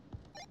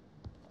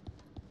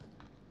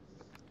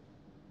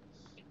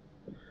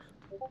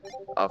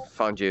 I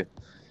found you.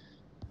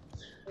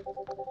 They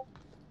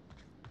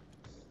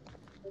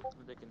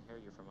can hear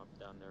you from up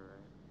down there,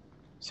 right?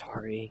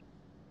 Sorry.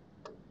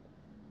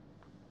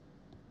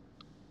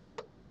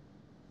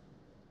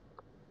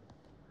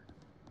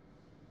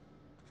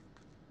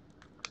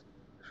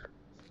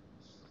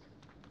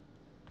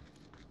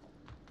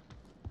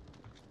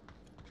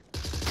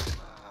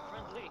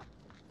 Friendly!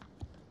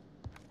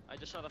 I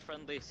just shot a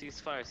friendly.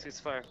 Ceasefire. It's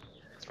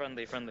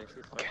friendly.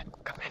 Ceasefire.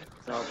 Come in.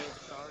 Sorry.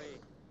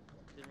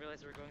 Didn't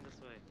realize we were going this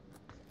way.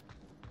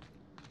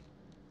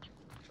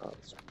 Oh,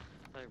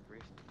 I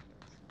briefed.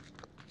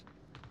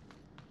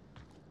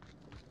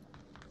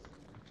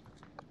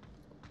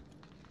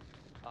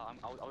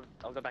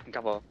 I'll go back and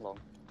cover long.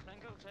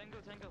 Tango.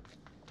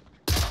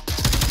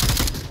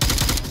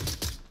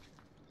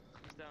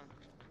 He's down.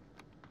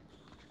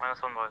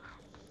 -1, boys.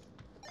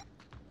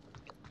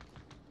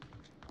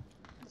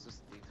 It's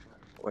just these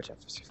ones. watch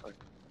out for C4.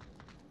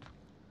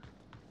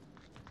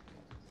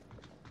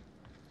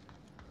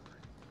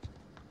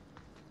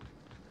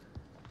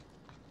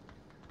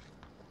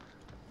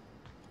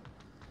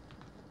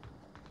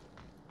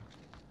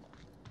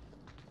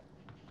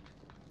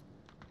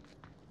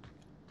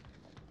 Do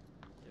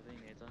you have any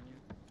nades on you?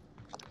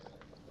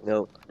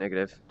 No,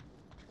 negative.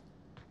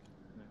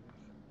 No.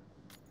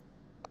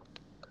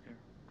 Here.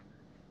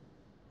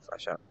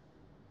 Flash out.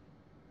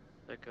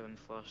 Take it and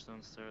flash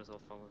downstairs,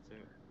 I'll follow too.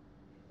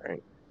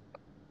 Alright.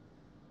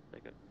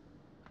 Take it.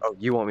 Oh,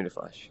 you want me to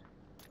flash?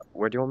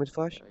 Where do you want me to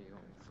flash? Yeah,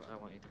 I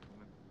want you to come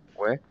in.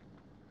 Where?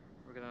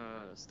 We're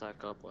gonna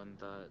stack up on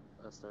that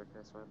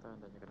staircase right there,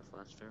 and then you're gonna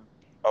flash through.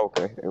 Oh,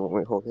 okay.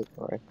 Wait, hold it.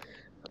 Alright.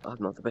 I'm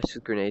not the best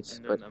with grenades,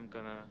 And but then I'm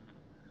gonna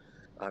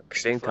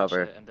stay in flash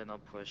cover. it, and then I'll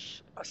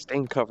push. Stay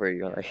in cover,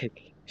 you're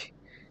like.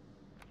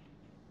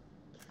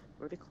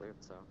 Already cleared,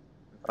 so.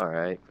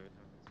 Alright.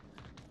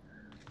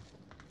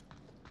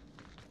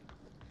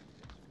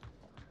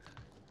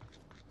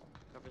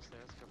 Cover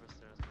stairs.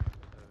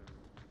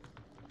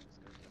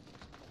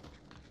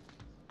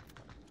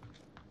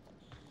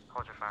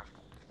 Hold your fire.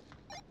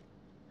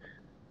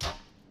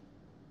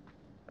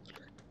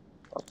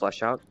 I'll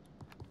flash out.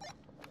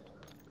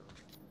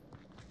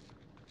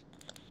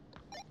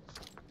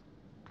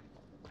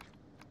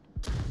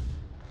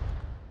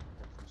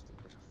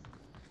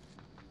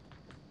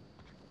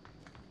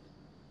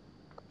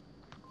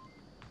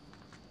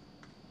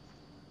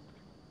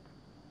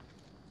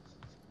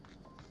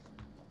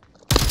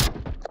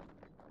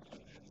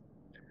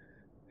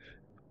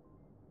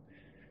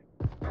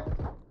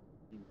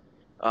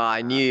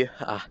 I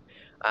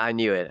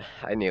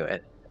knew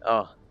it.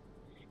 Oh.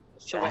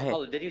 So,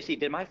 Paulo, did you see?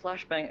 Did my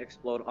flashbang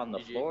explode on the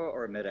floor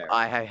or midair?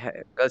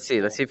 Let's see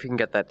if we can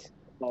get that.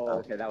 Oh,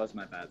 okay, that was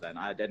my bad then.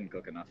 I didn't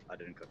cook enough.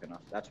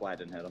 That's why I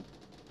didn't hit him.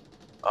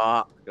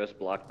 It was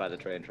blocked by the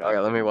train track. Okay,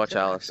 let me watch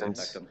Didn't Allison's.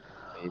 affect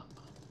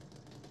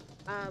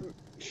him.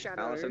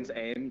 Shadow. Allison's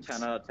aim,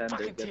 10 out of 10,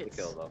 did get the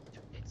kill though.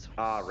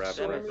 Rep.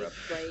 When we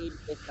played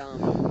with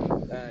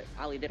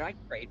Ali, did I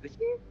trade with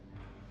you?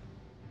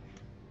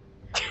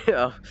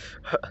 Yeah.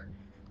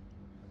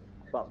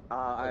 Well,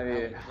 I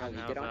mean, Ali,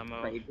 did I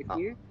trade with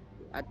you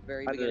at the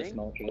very I did a beginning?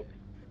 small kill.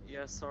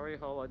 Yeah, sorry,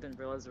 Hall. I didn't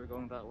realize we were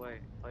going that way.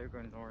 I thought you were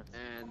going north.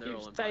 And they're all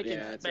You've in taken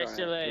yeah, it's alright.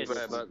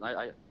 specialist.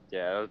 But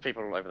yeah, there were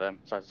people over there,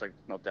 so I was like,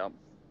 not down.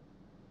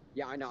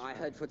 Yeah, I know. I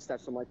heard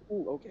footsteps. I'm like,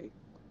 ooh, okay.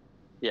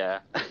 Yeah.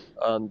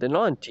 They're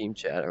not in team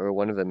chat, or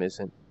one of them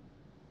isn't.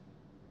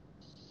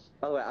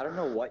 By the way, I don't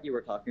know what you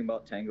were talking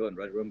about, Tango and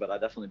Red Room, but I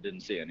definitely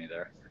didn't see any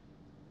there.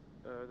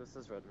 This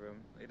is Red Room.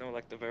 You know,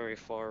 like the very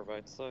far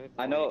right side.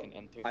 I where know- You can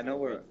enter I know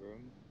through where- Red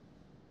Room.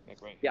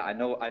 Like right Yeah,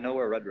 here. I know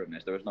where Red Room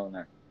is. There was no one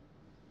there.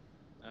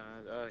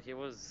 He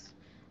was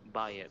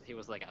by it. He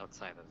was like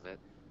outside of it.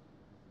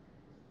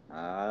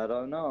 I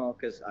don't know,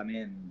 because, I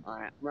mean,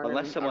 Alright,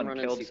 unless someone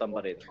killed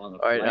somebody on the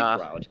Alright,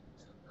 flank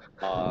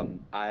route,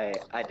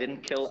 I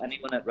didn't kill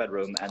anyone at Red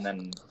Room, and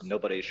then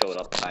nobody showed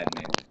up behind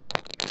me.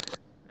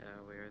 Yeah,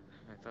 weird.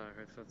 I thought I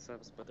heard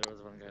footsteps, but there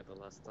was one guy the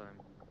last time.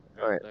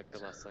 Alright. Like the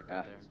last second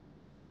Yeah.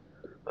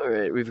 there.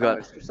 Alright, we've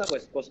got.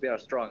 Subway's supposed to be our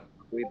strong.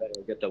 We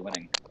better get to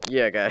winning.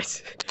 Yeah,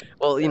 guys.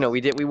 Well, you know,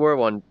 we were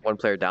one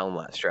player down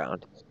last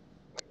round.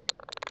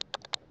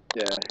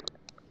 Yeah.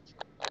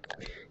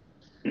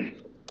 Do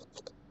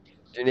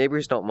your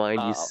neighbors don't mind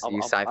you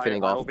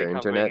siphoning off their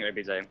internet?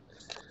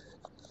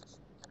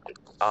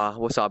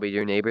 Wasabi, do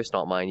your neighbors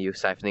not mind you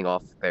siphoning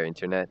off their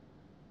internet?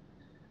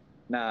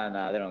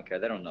 Nah, they don't care.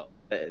 They don't know.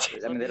 I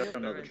mean, they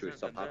don't know the truth,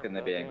 so how can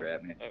they be angry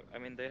at me? I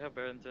mean, they have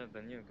better internet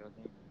than you,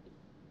 goddamn.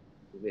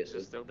 Obviously.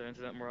 Just steal their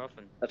internet more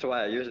often. That's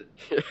why I use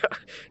it.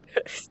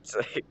 It's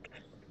like...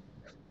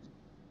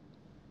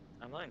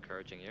 I'm not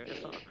encouraging you.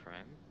 It's not a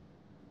crime.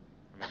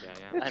 Or maybe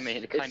I am. I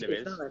mean, it kind of is.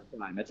 It's not a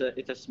crime.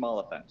 It's a small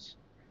offense.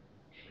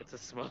 It's a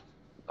small.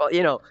 Well,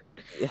 you know...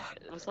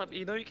 What's up?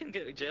 You know you can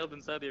get jailed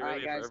in Saudi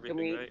Alright, Arabia guys, for can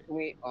everything, right?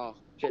 we... Oh,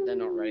 shit, they're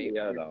not ready.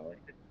 Yeah, no.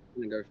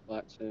 I'm gonna go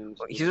flat soon.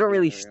 so He's we not can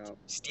really hurry up.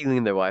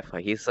 stealing their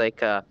Wi-Fi. He's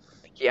like,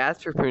 he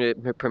asked for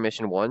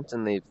permission once,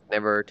 and they've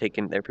never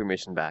taken their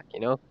permission back, you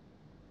know?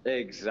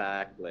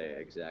 Exactly.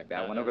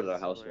 I went over to their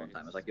house one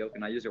time. I was like, yo,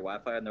 can I use your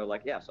Wi-Fi? And they were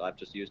like, yeah, so I've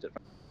just used it.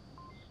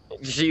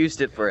 She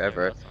used it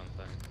forever. That's one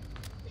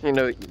thing. You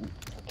know...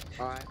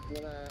 Alright, I'm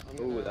gonna...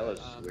 Ooh, that was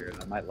weird.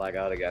 I might lag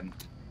out again.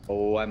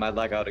 Oh, I might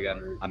lag out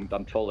again. I'm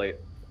totally...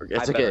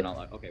 It's I better okay. not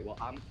lag. Okay, well,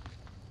 I'm...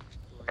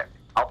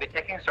 I'll be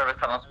taking service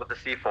tunnels with the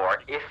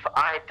C4. If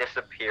I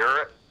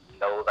disappear,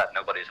 know that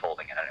nobody's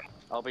holding it anymore.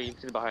 I'll be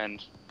sitting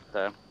behind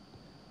there.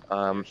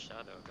 Your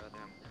shadow,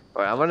 goddamn.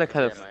 Alright, I'm gonna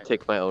kind of Yeah, mate.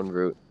 take my own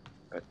route.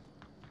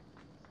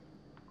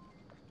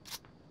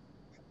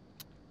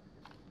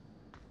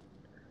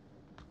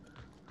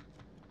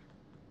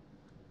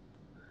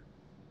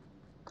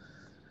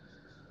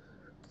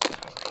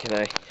 Can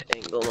I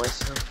angle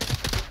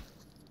myself?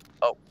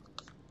 Oh,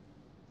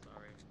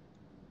 Sorry.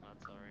 Not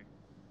sorry.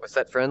 was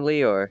that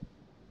friendly or?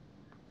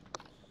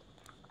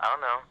 I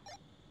don't know.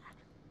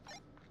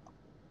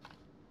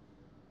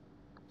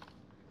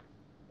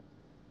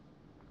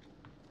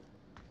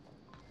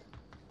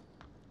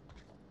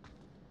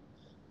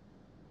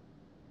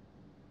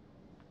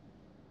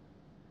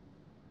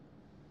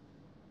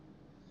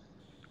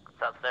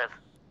 It's upstairs.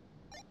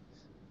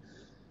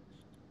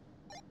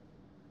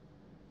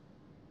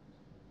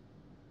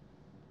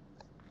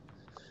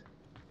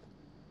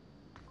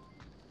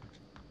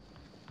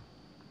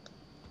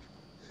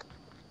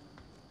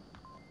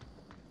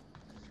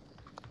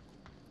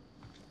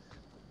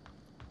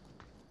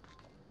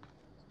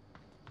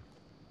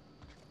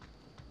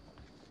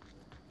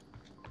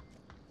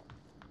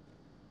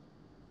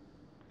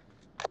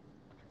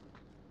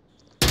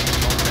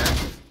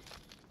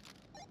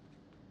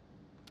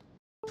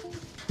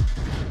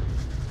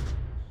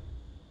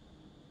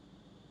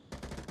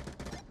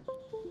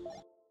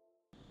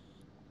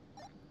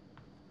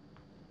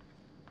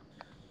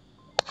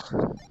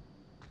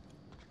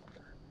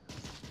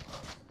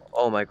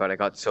 Oh my god, I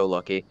got so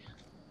lucky.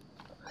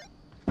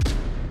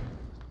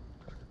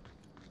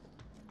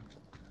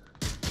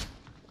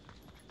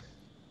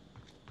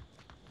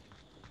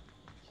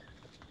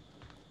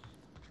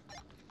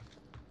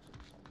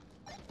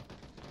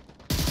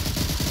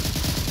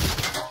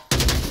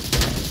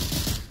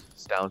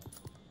 It's down.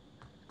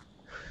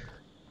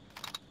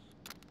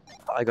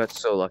 I got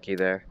so lucky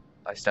there.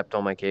 I stepped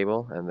on my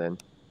cable and then...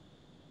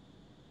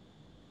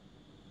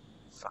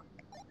 Fuck.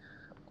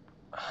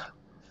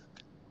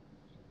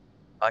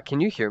 Can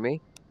you hear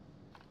me?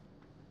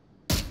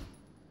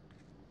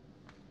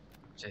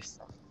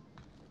 Just...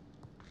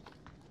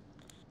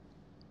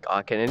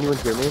 can anyone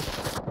hear me?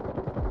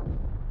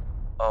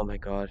 Oh my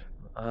god.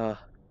 Fuck.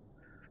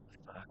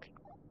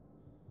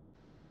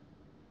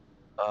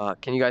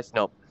 Can you guys...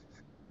 Nope.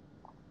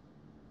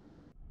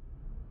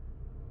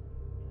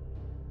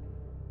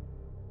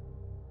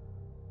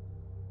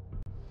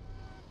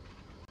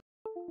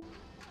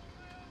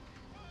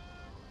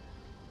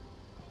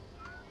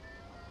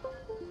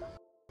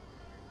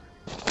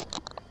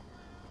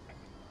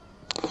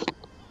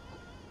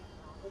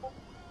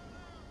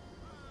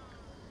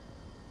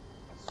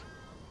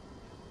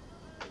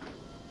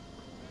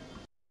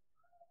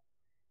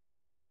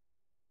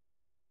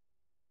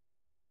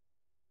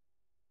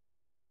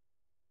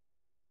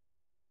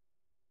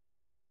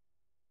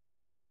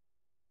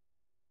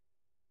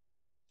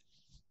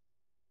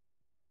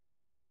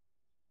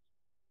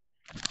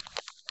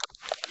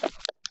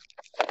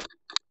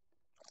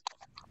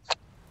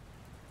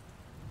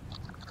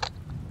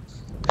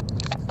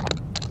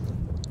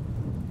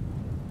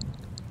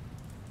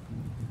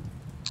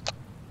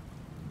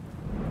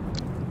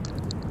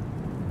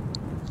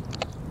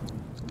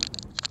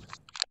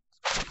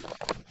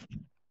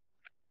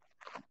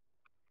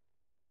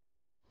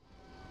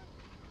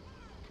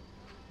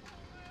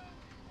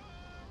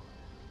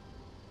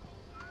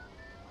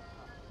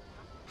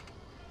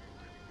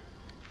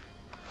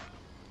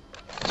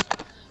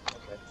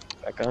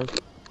 Back on.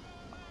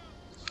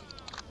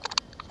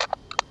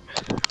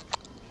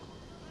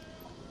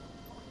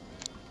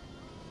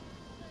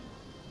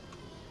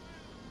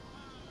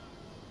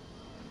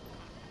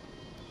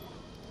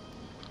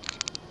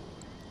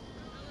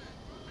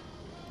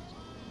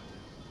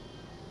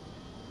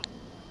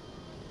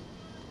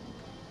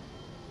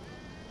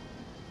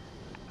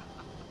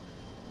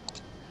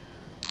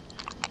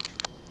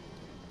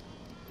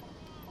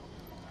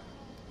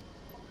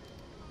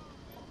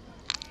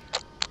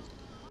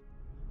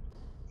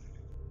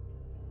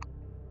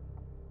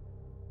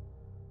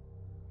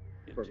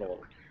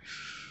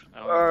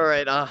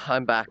 Alright,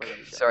 I'm back.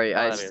 Sorry,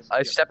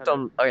 I stepped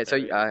on. Okay, so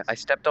I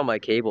stepped on my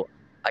cable.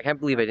 I can't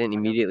believe I didn't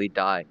immediately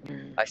die.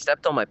 I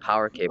stepped on my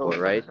power cable,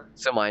 right?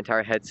 So my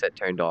entire headset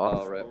turned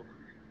off. Oh, right.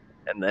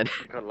 And then.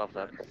 I love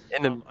that.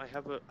 I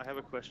have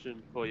a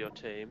question for your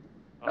team.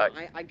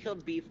 I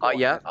killed B4.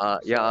 Yeah, so...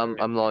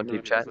 I'm on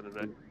team chat.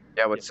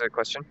 Yeah, what's the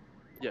question?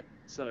 Yeah,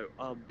 so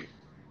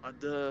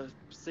the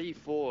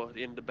C4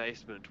 in the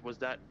basement, was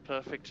that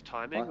perfect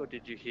timing, or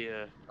did you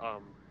hear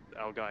our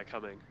guy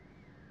coming?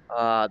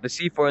 The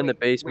C4 in the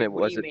basement,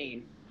 what was do you it?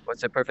 mean?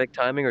 Was it perfect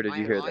timing, or did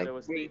you hear them? There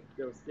was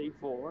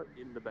C4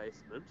 in the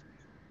basement,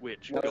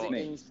 which Was got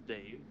it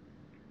steam.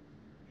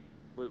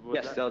 Was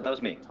Yes, that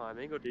was me. perfect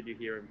timing, or did you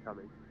hear him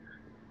coming?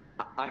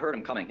 I heard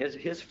him coming.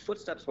 His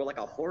footsteps were like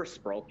a horse,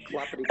 bro,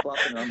 cloppity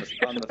clopping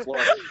on the floor.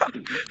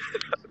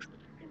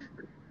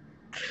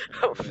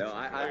 No,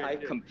 I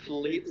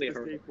completely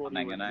heard him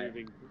coming, and I.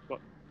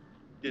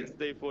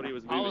 C40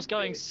 was moving. I was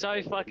going so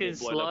fucking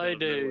slow,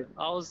 dude.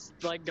 I was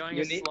like going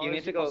as slow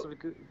as you possibly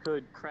could.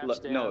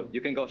 Crouch down. No,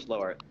 you can go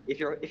slower. If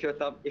your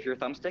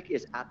thumbstick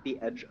is at the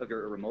edge of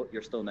your remote,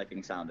 you're still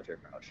making sound if you're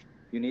crouched.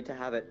 You need to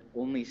have it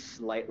only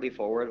slightly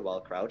forward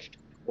while crouched,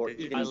 or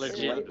even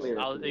slightly.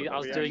 I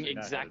was doing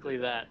exactly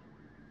that.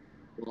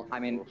 Well, I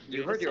mean,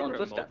 you heard your own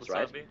footsteps,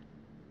 right?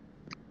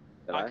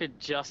 I could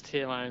just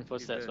hear my own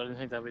footsteps. I didn't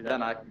think that'd be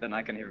that. Then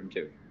I can hear him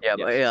too. Yeah,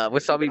 but yeah,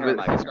 Wasabi.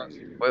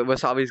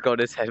 Wasabi's got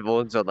his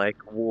headphones on like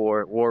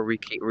war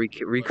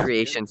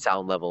recreation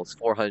sound levels,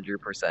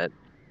 400%.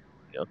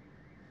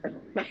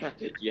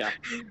 Yeah.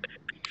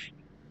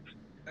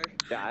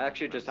 Yeah, I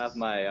actually just have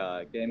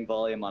my game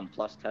volume on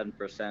plus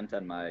 10%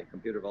 and my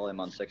computer volume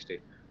on 60.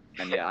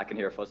 And yeah, I can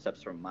hear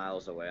footsteps from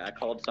miles away. I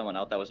called someone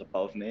out that was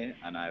above me,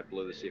 and I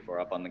blew the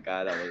C4 up on the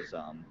guy that was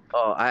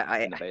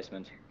in the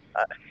basement.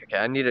 Okay,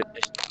 I need to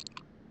just.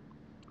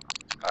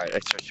 Alright, I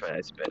switched my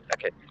eyes a bit.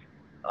 Okay.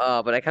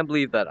 But I can't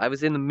believe that I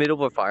was in the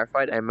middle of a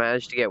firefight. I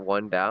managed to get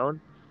one down,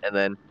 and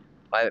then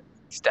I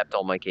stepped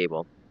on my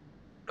cable.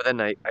 But then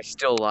I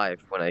still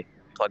alive when I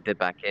plugged it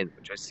back in,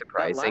 which was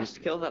surprising. That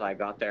last kill that I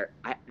got there,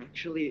 I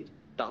actually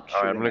stopped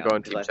Alright, shooting I'm gonna go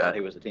on because team I chat. thought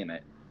he was a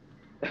teammate.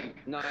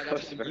 No,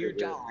 that's you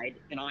died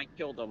and I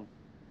killed him.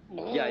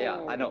 Yeah,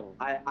 I know.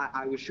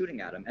 I was shooting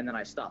at him and then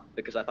I stopped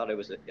because I thought he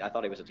was a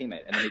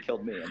teammate, and then he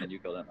killed me and then you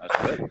killed him. I was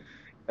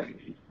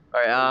good.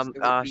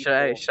 Alright, should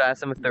I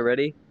ask them if they're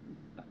ready?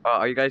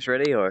 Are you guys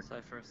ready or?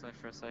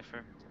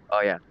 Cypher.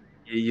 Oh yeah,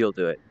 you'll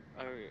do it.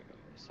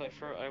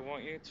 Cypher, I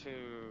want you to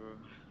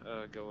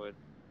go with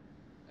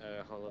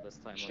Hollow this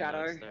time.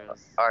 Shadow.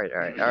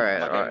 Alright.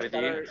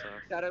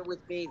 Shadow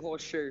with me,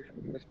 horseshoe.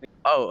 With me.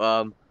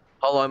 Oh,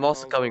 Hollow, I'm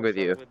also coming with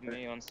you. With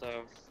me on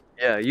south.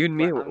 Yeah, you and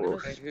me. You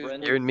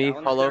and me,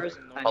 Hollow,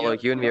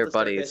 you and me are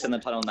buddies. In the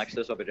tunnel next to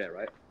this OBJ,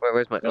 right?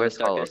 Where's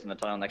Hollow? In the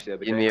tunnel next to the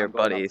OBJ. You and me are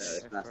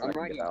buddies. I'm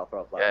right here.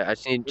 Yeah, I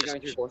just need to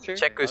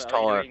check who's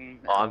taller.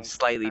 Oh, I'm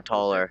slightly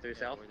taller.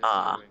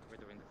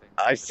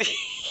 I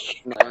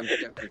see. No, I'm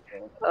definitely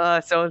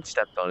taller. Someone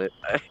stepped on it.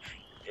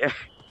 Yeah.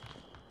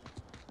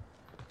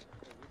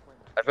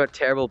 I've got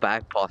terrible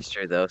back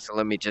posture though, so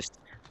let me just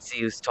see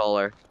who's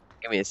taller.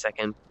 Give me a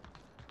second.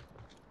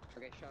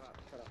 Okay, shut up.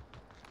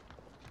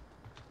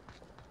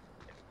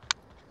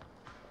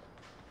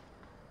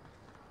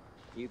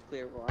 You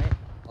clear right,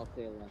 I'll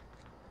clear left.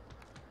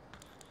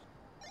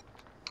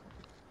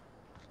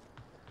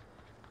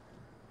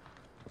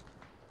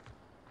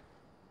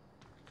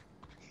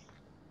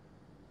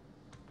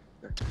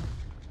 Shut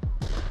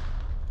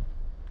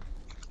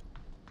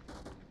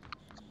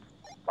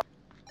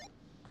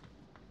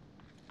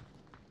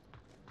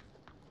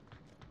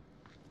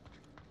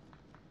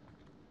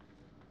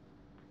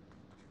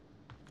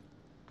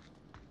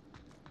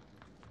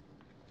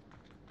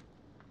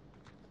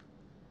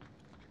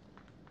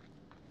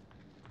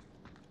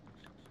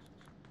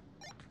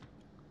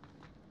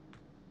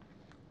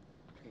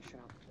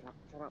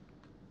up.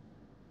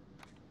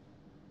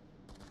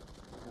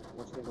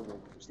 What's the other way?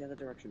 What's the other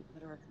direction?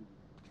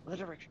 Other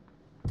direction.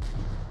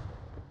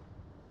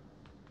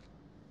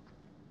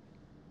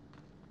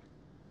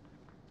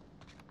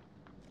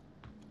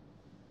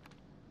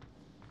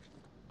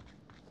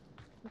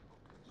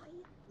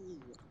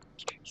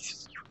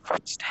 Jesus, your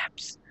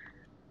footsteps.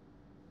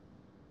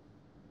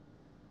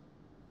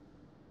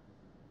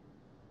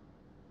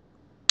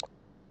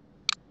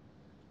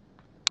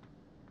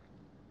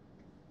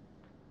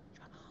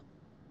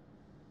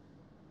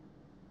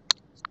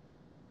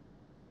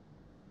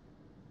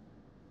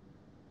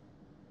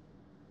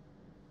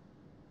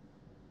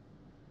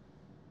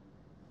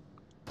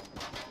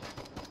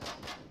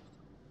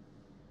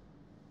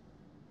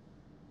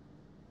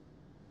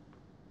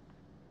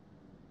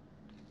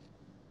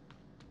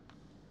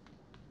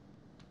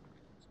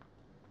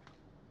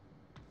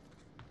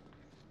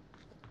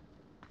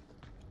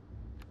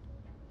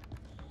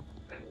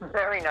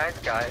 Very nice,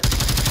 guys.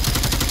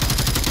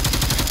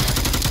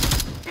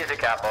 Easy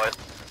cap, boys.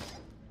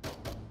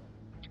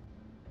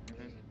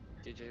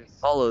 GG's.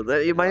 Hollow,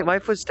 my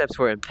footsteps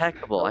were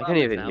impeccable. I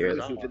couldn't even hear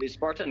them. To the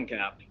Spartan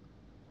cap.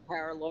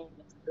 Parallel.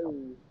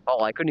 Ooh.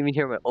 Oh, I couldn't even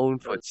hear my own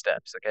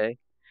footsteps, okay?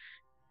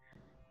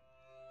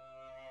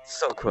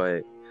 So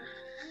quiet.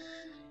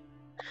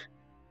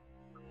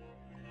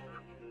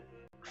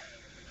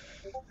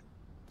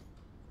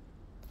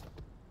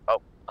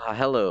 Oh,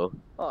 hello.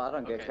 Oh, I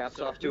don't get caps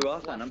off too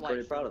often. I'm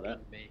pretty proud of that.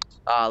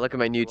 Look at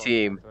my new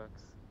team.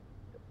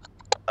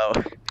 Oh.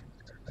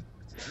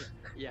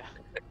 Yeah.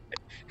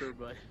 True,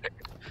 bud.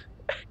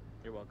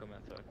 You're welcome,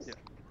 Anthrax.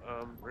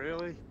 Yeah.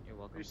 Really? You're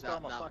welcome. You stole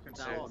my fucking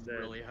sword.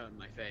 Really hurt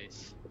my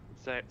face.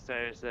 Sarah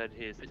said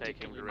he's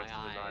taking the Particularly rest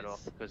of the my night eyes.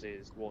 off because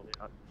he's worn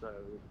out, so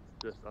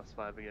it's just us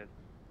 5 again.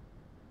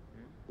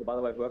 Well, by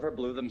the way, whoever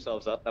blew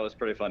themselves up, that was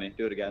pretty funny.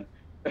 Do it again.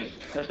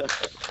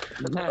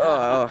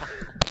 Oh.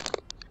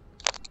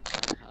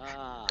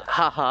 Ah.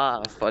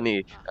 Haha,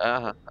 funny.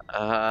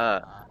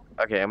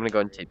 Okay, I'm gonna go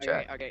and team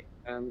chat. Okay.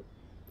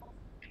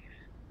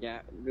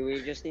 Yeah,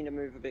 we just need to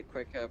move a bit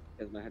quicker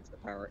because my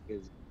headset power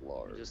is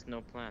low. Just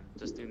no plan.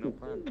 Just do no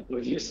plan.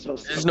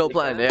 There's no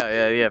plan.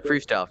 Yeah.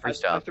 Freestyle.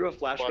 I threw a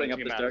flashbang up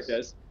the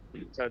staircase.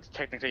 So it's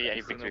technically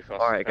a victory for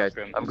us. All right, guys.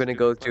 I'm gonna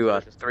go to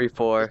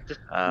 3-4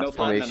 No plan,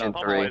 formation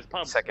no. 3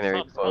 Pubs, secondary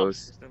pubs,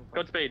 close.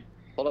 Godspeed.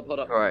 Hold up.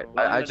 All right,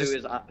 What I'm I gonna just- do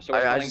is, so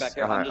we're coming back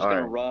here. I'm just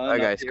gonna run. Alright,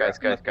 up guys, here, guys,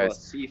 I'm gonna throw a guys.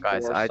 C4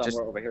 Guys, I just-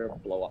 somewhere over here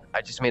and blow up.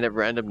 I just made up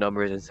random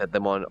numbers and set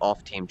them on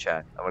off team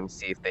chat. I want to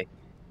see if they,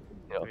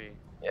 you know, 3.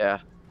 yeah.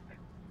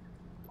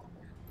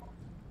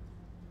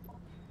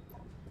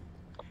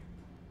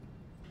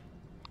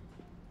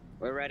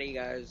 We're ready,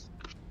 guys.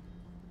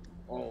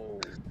 Oh.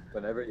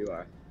 Whenever you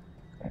are.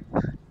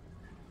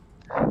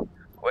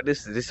 What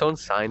is? Did someone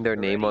sign their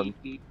name on?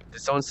 Did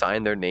someone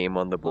sign their name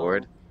on the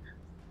board?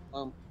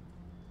 No.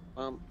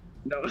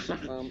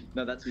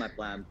 No, that's my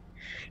plan.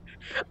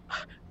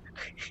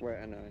 Wait,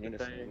 I know. I need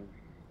to. Okay.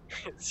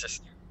 It's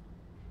just.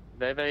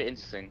 Very, very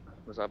interesting,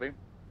 Wasabi.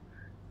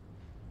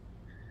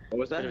 What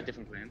was Bit of a that?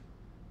 different plan.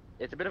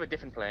 It's a bit of a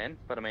different plan,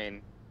 but I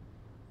mean,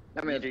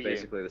 I mean, You do it's you.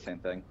 basically the same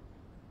thing.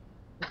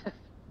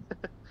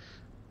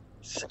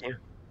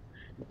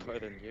 More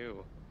than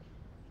you.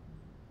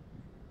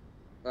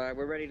 Alright,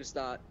 we're ready to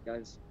start,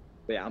 guys.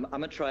 But yeah, I'm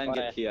gonna try and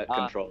get Okay, key at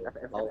control.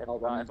 I'll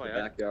run into the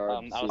FYI, backyard.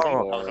 I was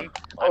Oh. thinking,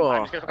 Oh,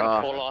 I'm just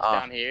gonna call us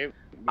down here.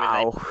 With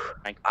Ow!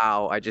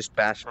 Ow! I just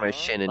bashed my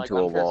shin into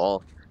a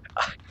wall.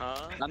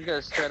 Huh? I'm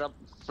gonna straight up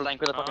flank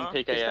with a fucking Huh?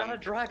 Is that a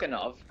PKM.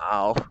 Dragonov?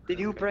 Ow! Did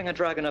you bring a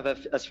Dragonov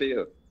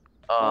SVU?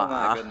 Oh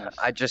my goodness.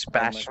 I just Oh my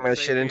bashed my goodness.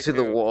 shit into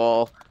the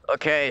wall.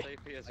 Okay.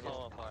 Safety is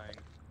qualifying.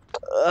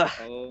 Ugh.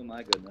 Oh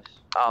my goodness.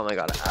 Oh my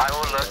god. I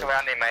will look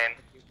around the main.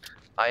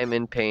 I am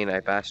in pain. I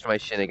bashed my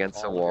shin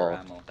against the All of your wall.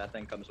 ammo. That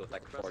thing comes with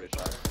like 40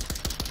 shots.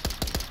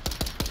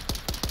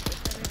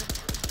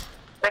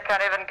 They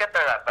can't even get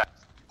there that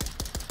fast.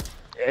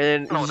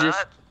 And No, it's just,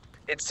 that.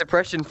 it's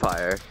suppression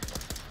fire.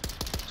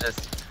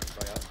 Just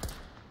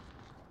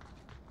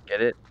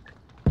get it.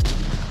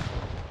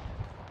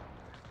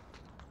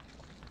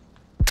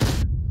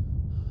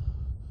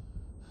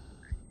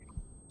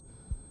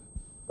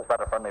 Is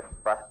that a friendly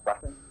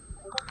flashbang?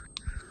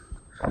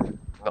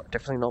 No,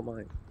 definitely not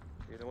mine.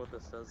 Do you know what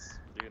this says?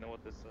 Do you know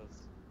what this says?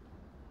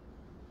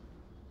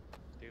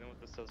 Do you know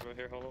what this says right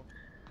here, Hollow?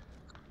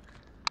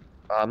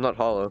 I'm not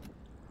hollow.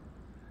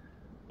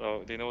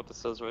 Oh, do you know what this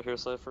says right here,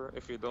 Cypher?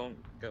 If you don't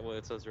get what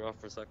it says, you're off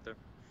for sector.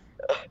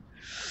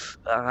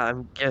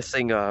 I'm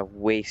guessing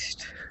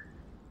waste.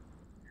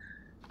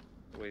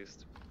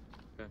 Waste.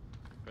 Okay,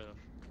 fair enough.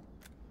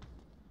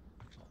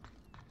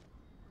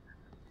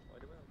 Why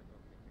do I only go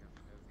picking up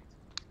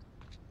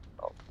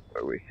everything?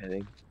 Where are we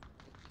heading?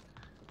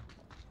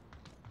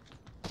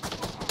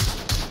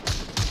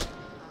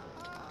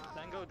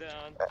 Tango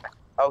down.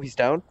 Oh, he's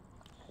down?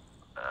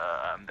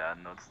 I'm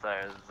down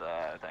upstairs.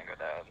 Tango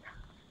down.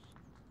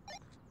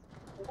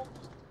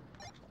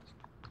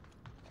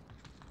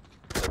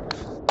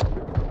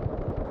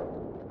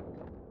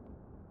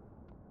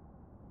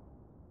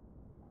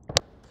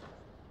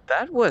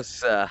 That was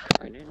Sorry,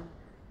 Nathan.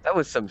 that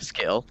was some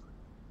skill.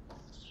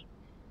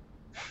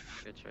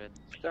 Good trade.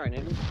 Sorry,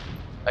 Nathan.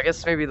 I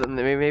guess maybe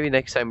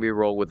next time we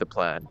roll with the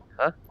plan,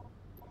 huh?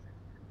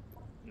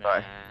 Nah.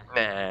 Alright.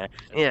 Nah.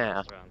 Yeah.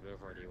 Round,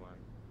 we've already won.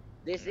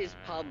 This is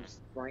Nah. pubs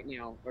right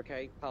now,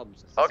 okay?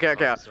 Pubs. Okay.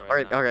 Pubs right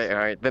Alright. now, Okay. so-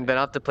 Alright. Then I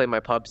have to play my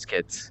pub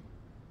skits.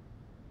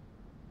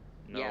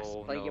 No, Yes,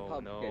 play your no,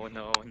 pub no, kid.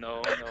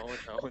 no.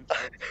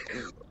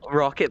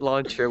 Rocket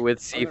launcher with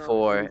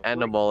C4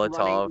 and a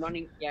Molotov.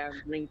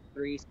 Running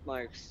 3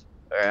 smokes.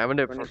 Alright, I'm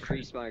Running gonna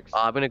 3 smokes.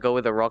 I'm gonna go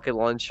with a rocket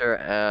launcher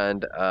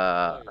and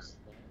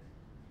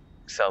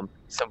some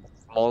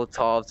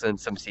Molotovs and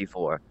some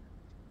C4.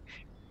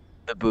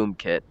 The boom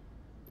kit.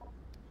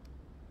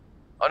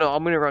 Oh no,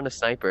 I'm gonna run a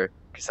sniper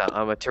because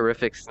I'm a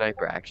terrific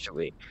sniper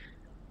actually.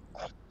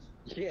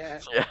 Yeah,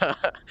 Yeah.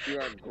 you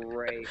are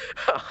great.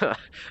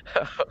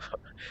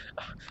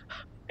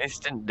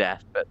 Instant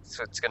death, that's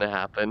what's gonna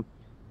happen.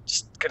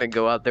 just gonna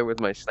go out there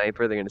with my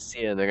sniper. They're gonna see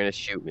it and they're gonna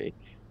shoot me.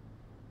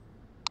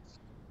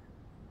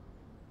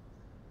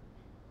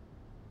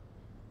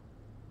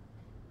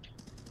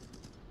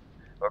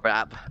 We're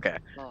back. Okay.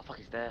 Oh fuck,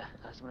 he's there.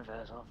 That's one of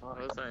theirs. Oh fuck.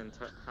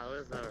 How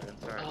is our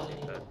entire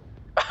team dead?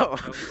 Oh.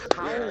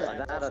 How is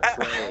that a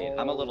trade?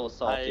 I'm a little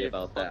salty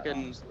about that.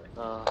 Honestly.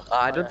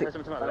 I don't think.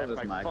 That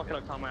was my kill.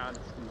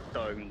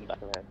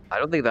 I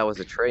don't think that was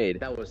a trade.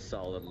 That was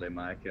solidly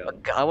my kill.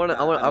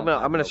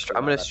 I'm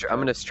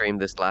gonna stream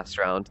this last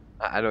round.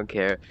 I don't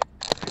care.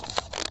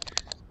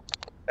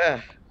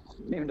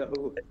 You know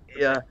who?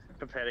 Yeah.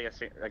 Prepare to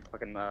get like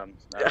fucking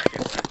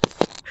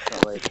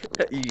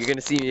You're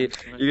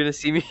gonna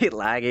see me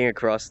lagging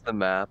across the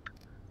map,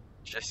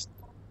 just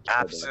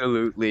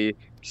absolutely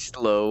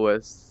slow,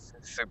 as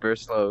super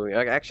slow.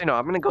 Actually, no,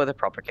 I'm gonna go with the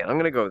proper kit.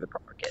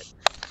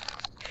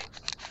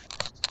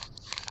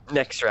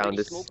 Next round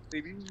is,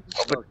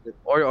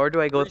 or do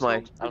I go with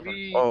my,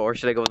 or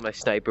should I go with my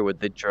sniper with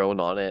the drone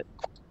on it?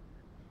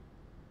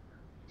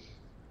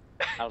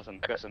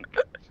 Alison, listen.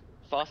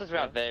 Fastest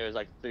route there is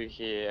like through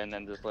here and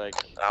then just like.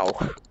 Ow.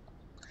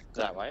 Is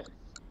that right?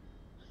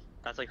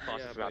 That's like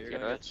fastest route to you're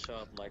get gonna right. get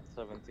shot like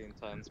 17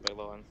 times by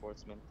law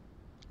enforcement.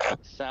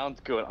 Sounds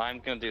good. I'm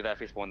gonna do that if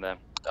we spawn there.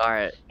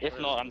 Alright. If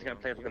not, I'm just gonna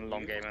play a fucking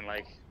long game and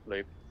like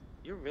loop.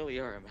 You really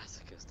are a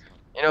masochist.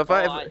 You know,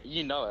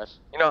 you know it.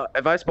 You know,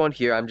 if I spawn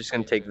here, I'm just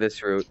gonna take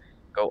this route,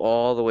 go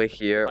all the way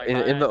here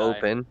in the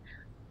open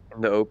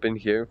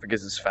here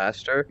because it's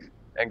faster,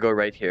 and go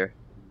right here.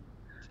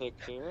 Take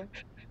here.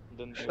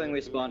 Then I think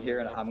we spawn here,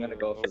 and I'm gonna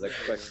go for the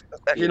quick.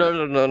 You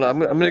know, no. I'm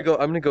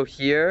gonna go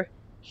here,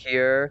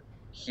 here,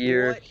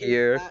 here,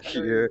 here,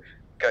 here,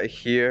 got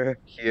here,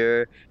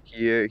 here,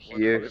 here,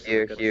 here, here,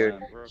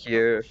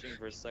 here,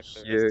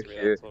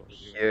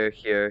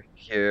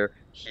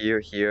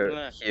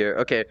 here, here.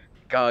 Okay,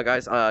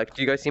 guys.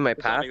 Do you guys see my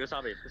path?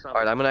 All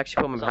right, I'm gonna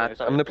actually put my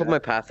path. I'm gonna put my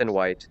path in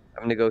white.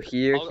 I'm gonna go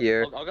here,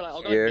 here,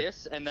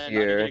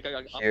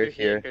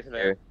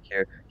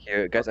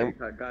 here. Guys,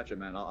 Gotcha,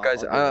 man.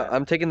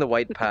 I'm taking the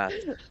white path.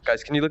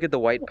 Guys, can you look at the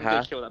white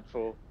path?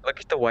 Look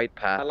at the white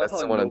path. That's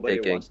the one I'm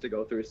taking. Wants to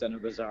go through Center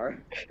Bazaar.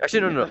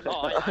 Actually, no.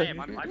 I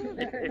am.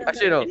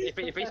 Actually, no.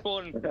 If we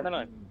spawn,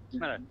 no.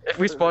 If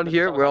we spawn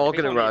here, we're all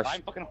gonna rush.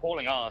 I'm fucking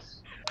hauling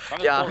ass.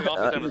 Yeah.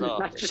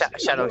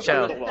 Shadow.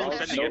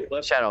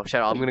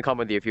 I'm gonna come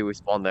with you if you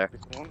spawn there.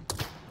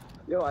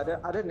 Yo, I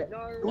didn't.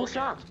 Who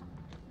shot?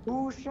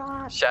 Who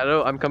shot?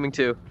 Shadow, I'm coming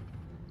too.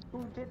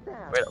 Who did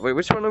that? Wait,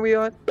 which one are we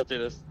on? Let's do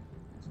this.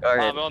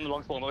 Alright. We're on the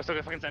wrong spawn. We're still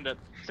gonna fucking send it.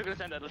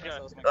 Let's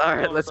go.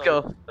 Alright, let's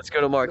go. Let's go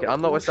to market. I'm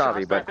not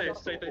wasabi, but.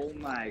 Oh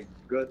my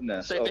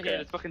goodness. Stay Okay. here.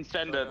 Let's fucking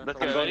send it. Let's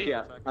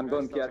go. I'm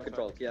going Kiat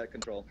control. Kiat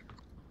control.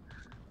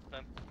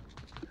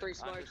 3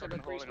 smokes, I've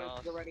got 3 smokes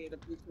to the ready. The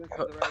 3 smokes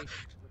to the ready.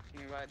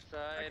 Looking right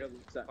side.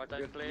 Right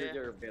side clear.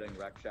 You're getting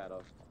wrecked,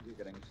 Shadow. You're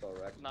getting so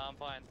wrecked. Nah, I'm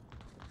fine.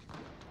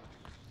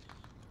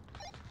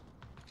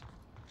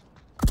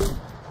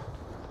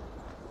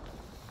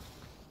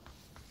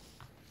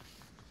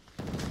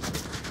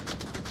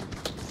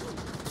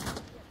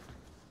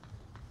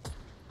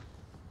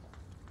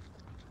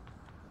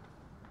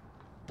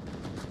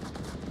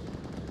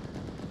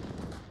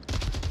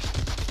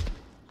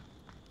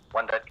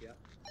 One dead. Yeah.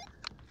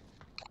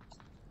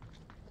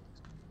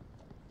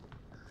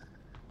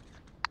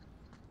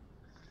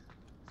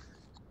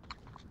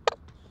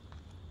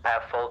 I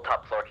have full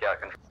top floor key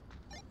control.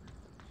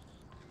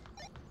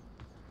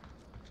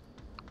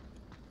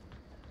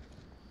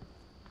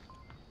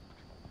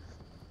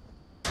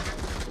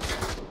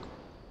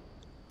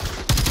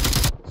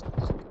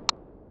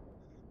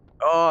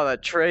 Oh,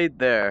 that trade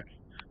there.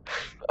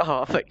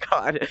 Oh my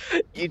god.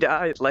 You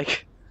died.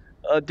 Like,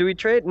 do we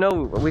trade? No,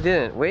 we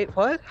didn't. Wait,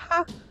 what?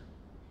 Huh?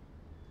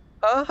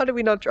 How did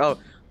we not? Oh,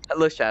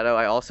 hello, Shadow.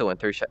 I also went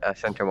through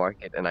Center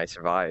Market and I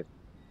survived.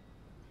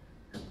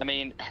 I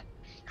mean,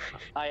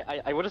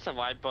 I would have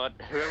survived, but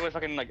whoever was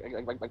fucking like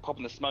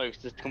popping the smokes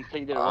just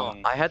completely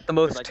wrong. I had the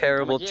most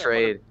terrible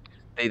trade.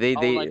 They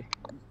go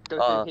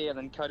through here and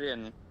then cut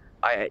in.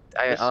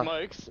 The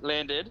smokes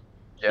landed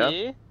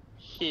here,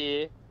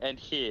 and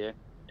here.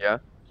 Yeah.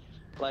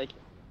 Like,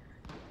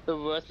 the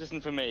worst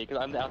position for me,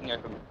 because I'm out in the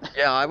open.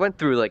 Yeah, I went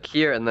through like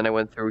here, and then I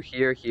went through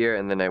here,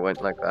 and then I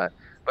went like that.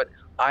 But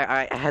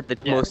I had the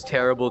most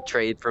terrible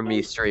trade for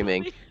me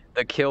streaming.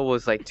 The kill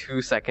was like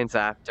 2 seconds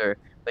after.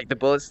 Like the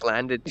bullets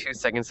landed 2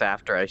 seconds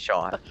after I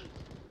shot.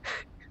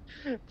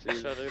 Hey,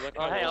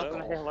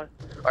 hello.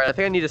 Alright, I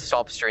think I need to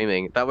stop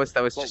streaming. That was.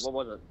 What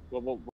was it? What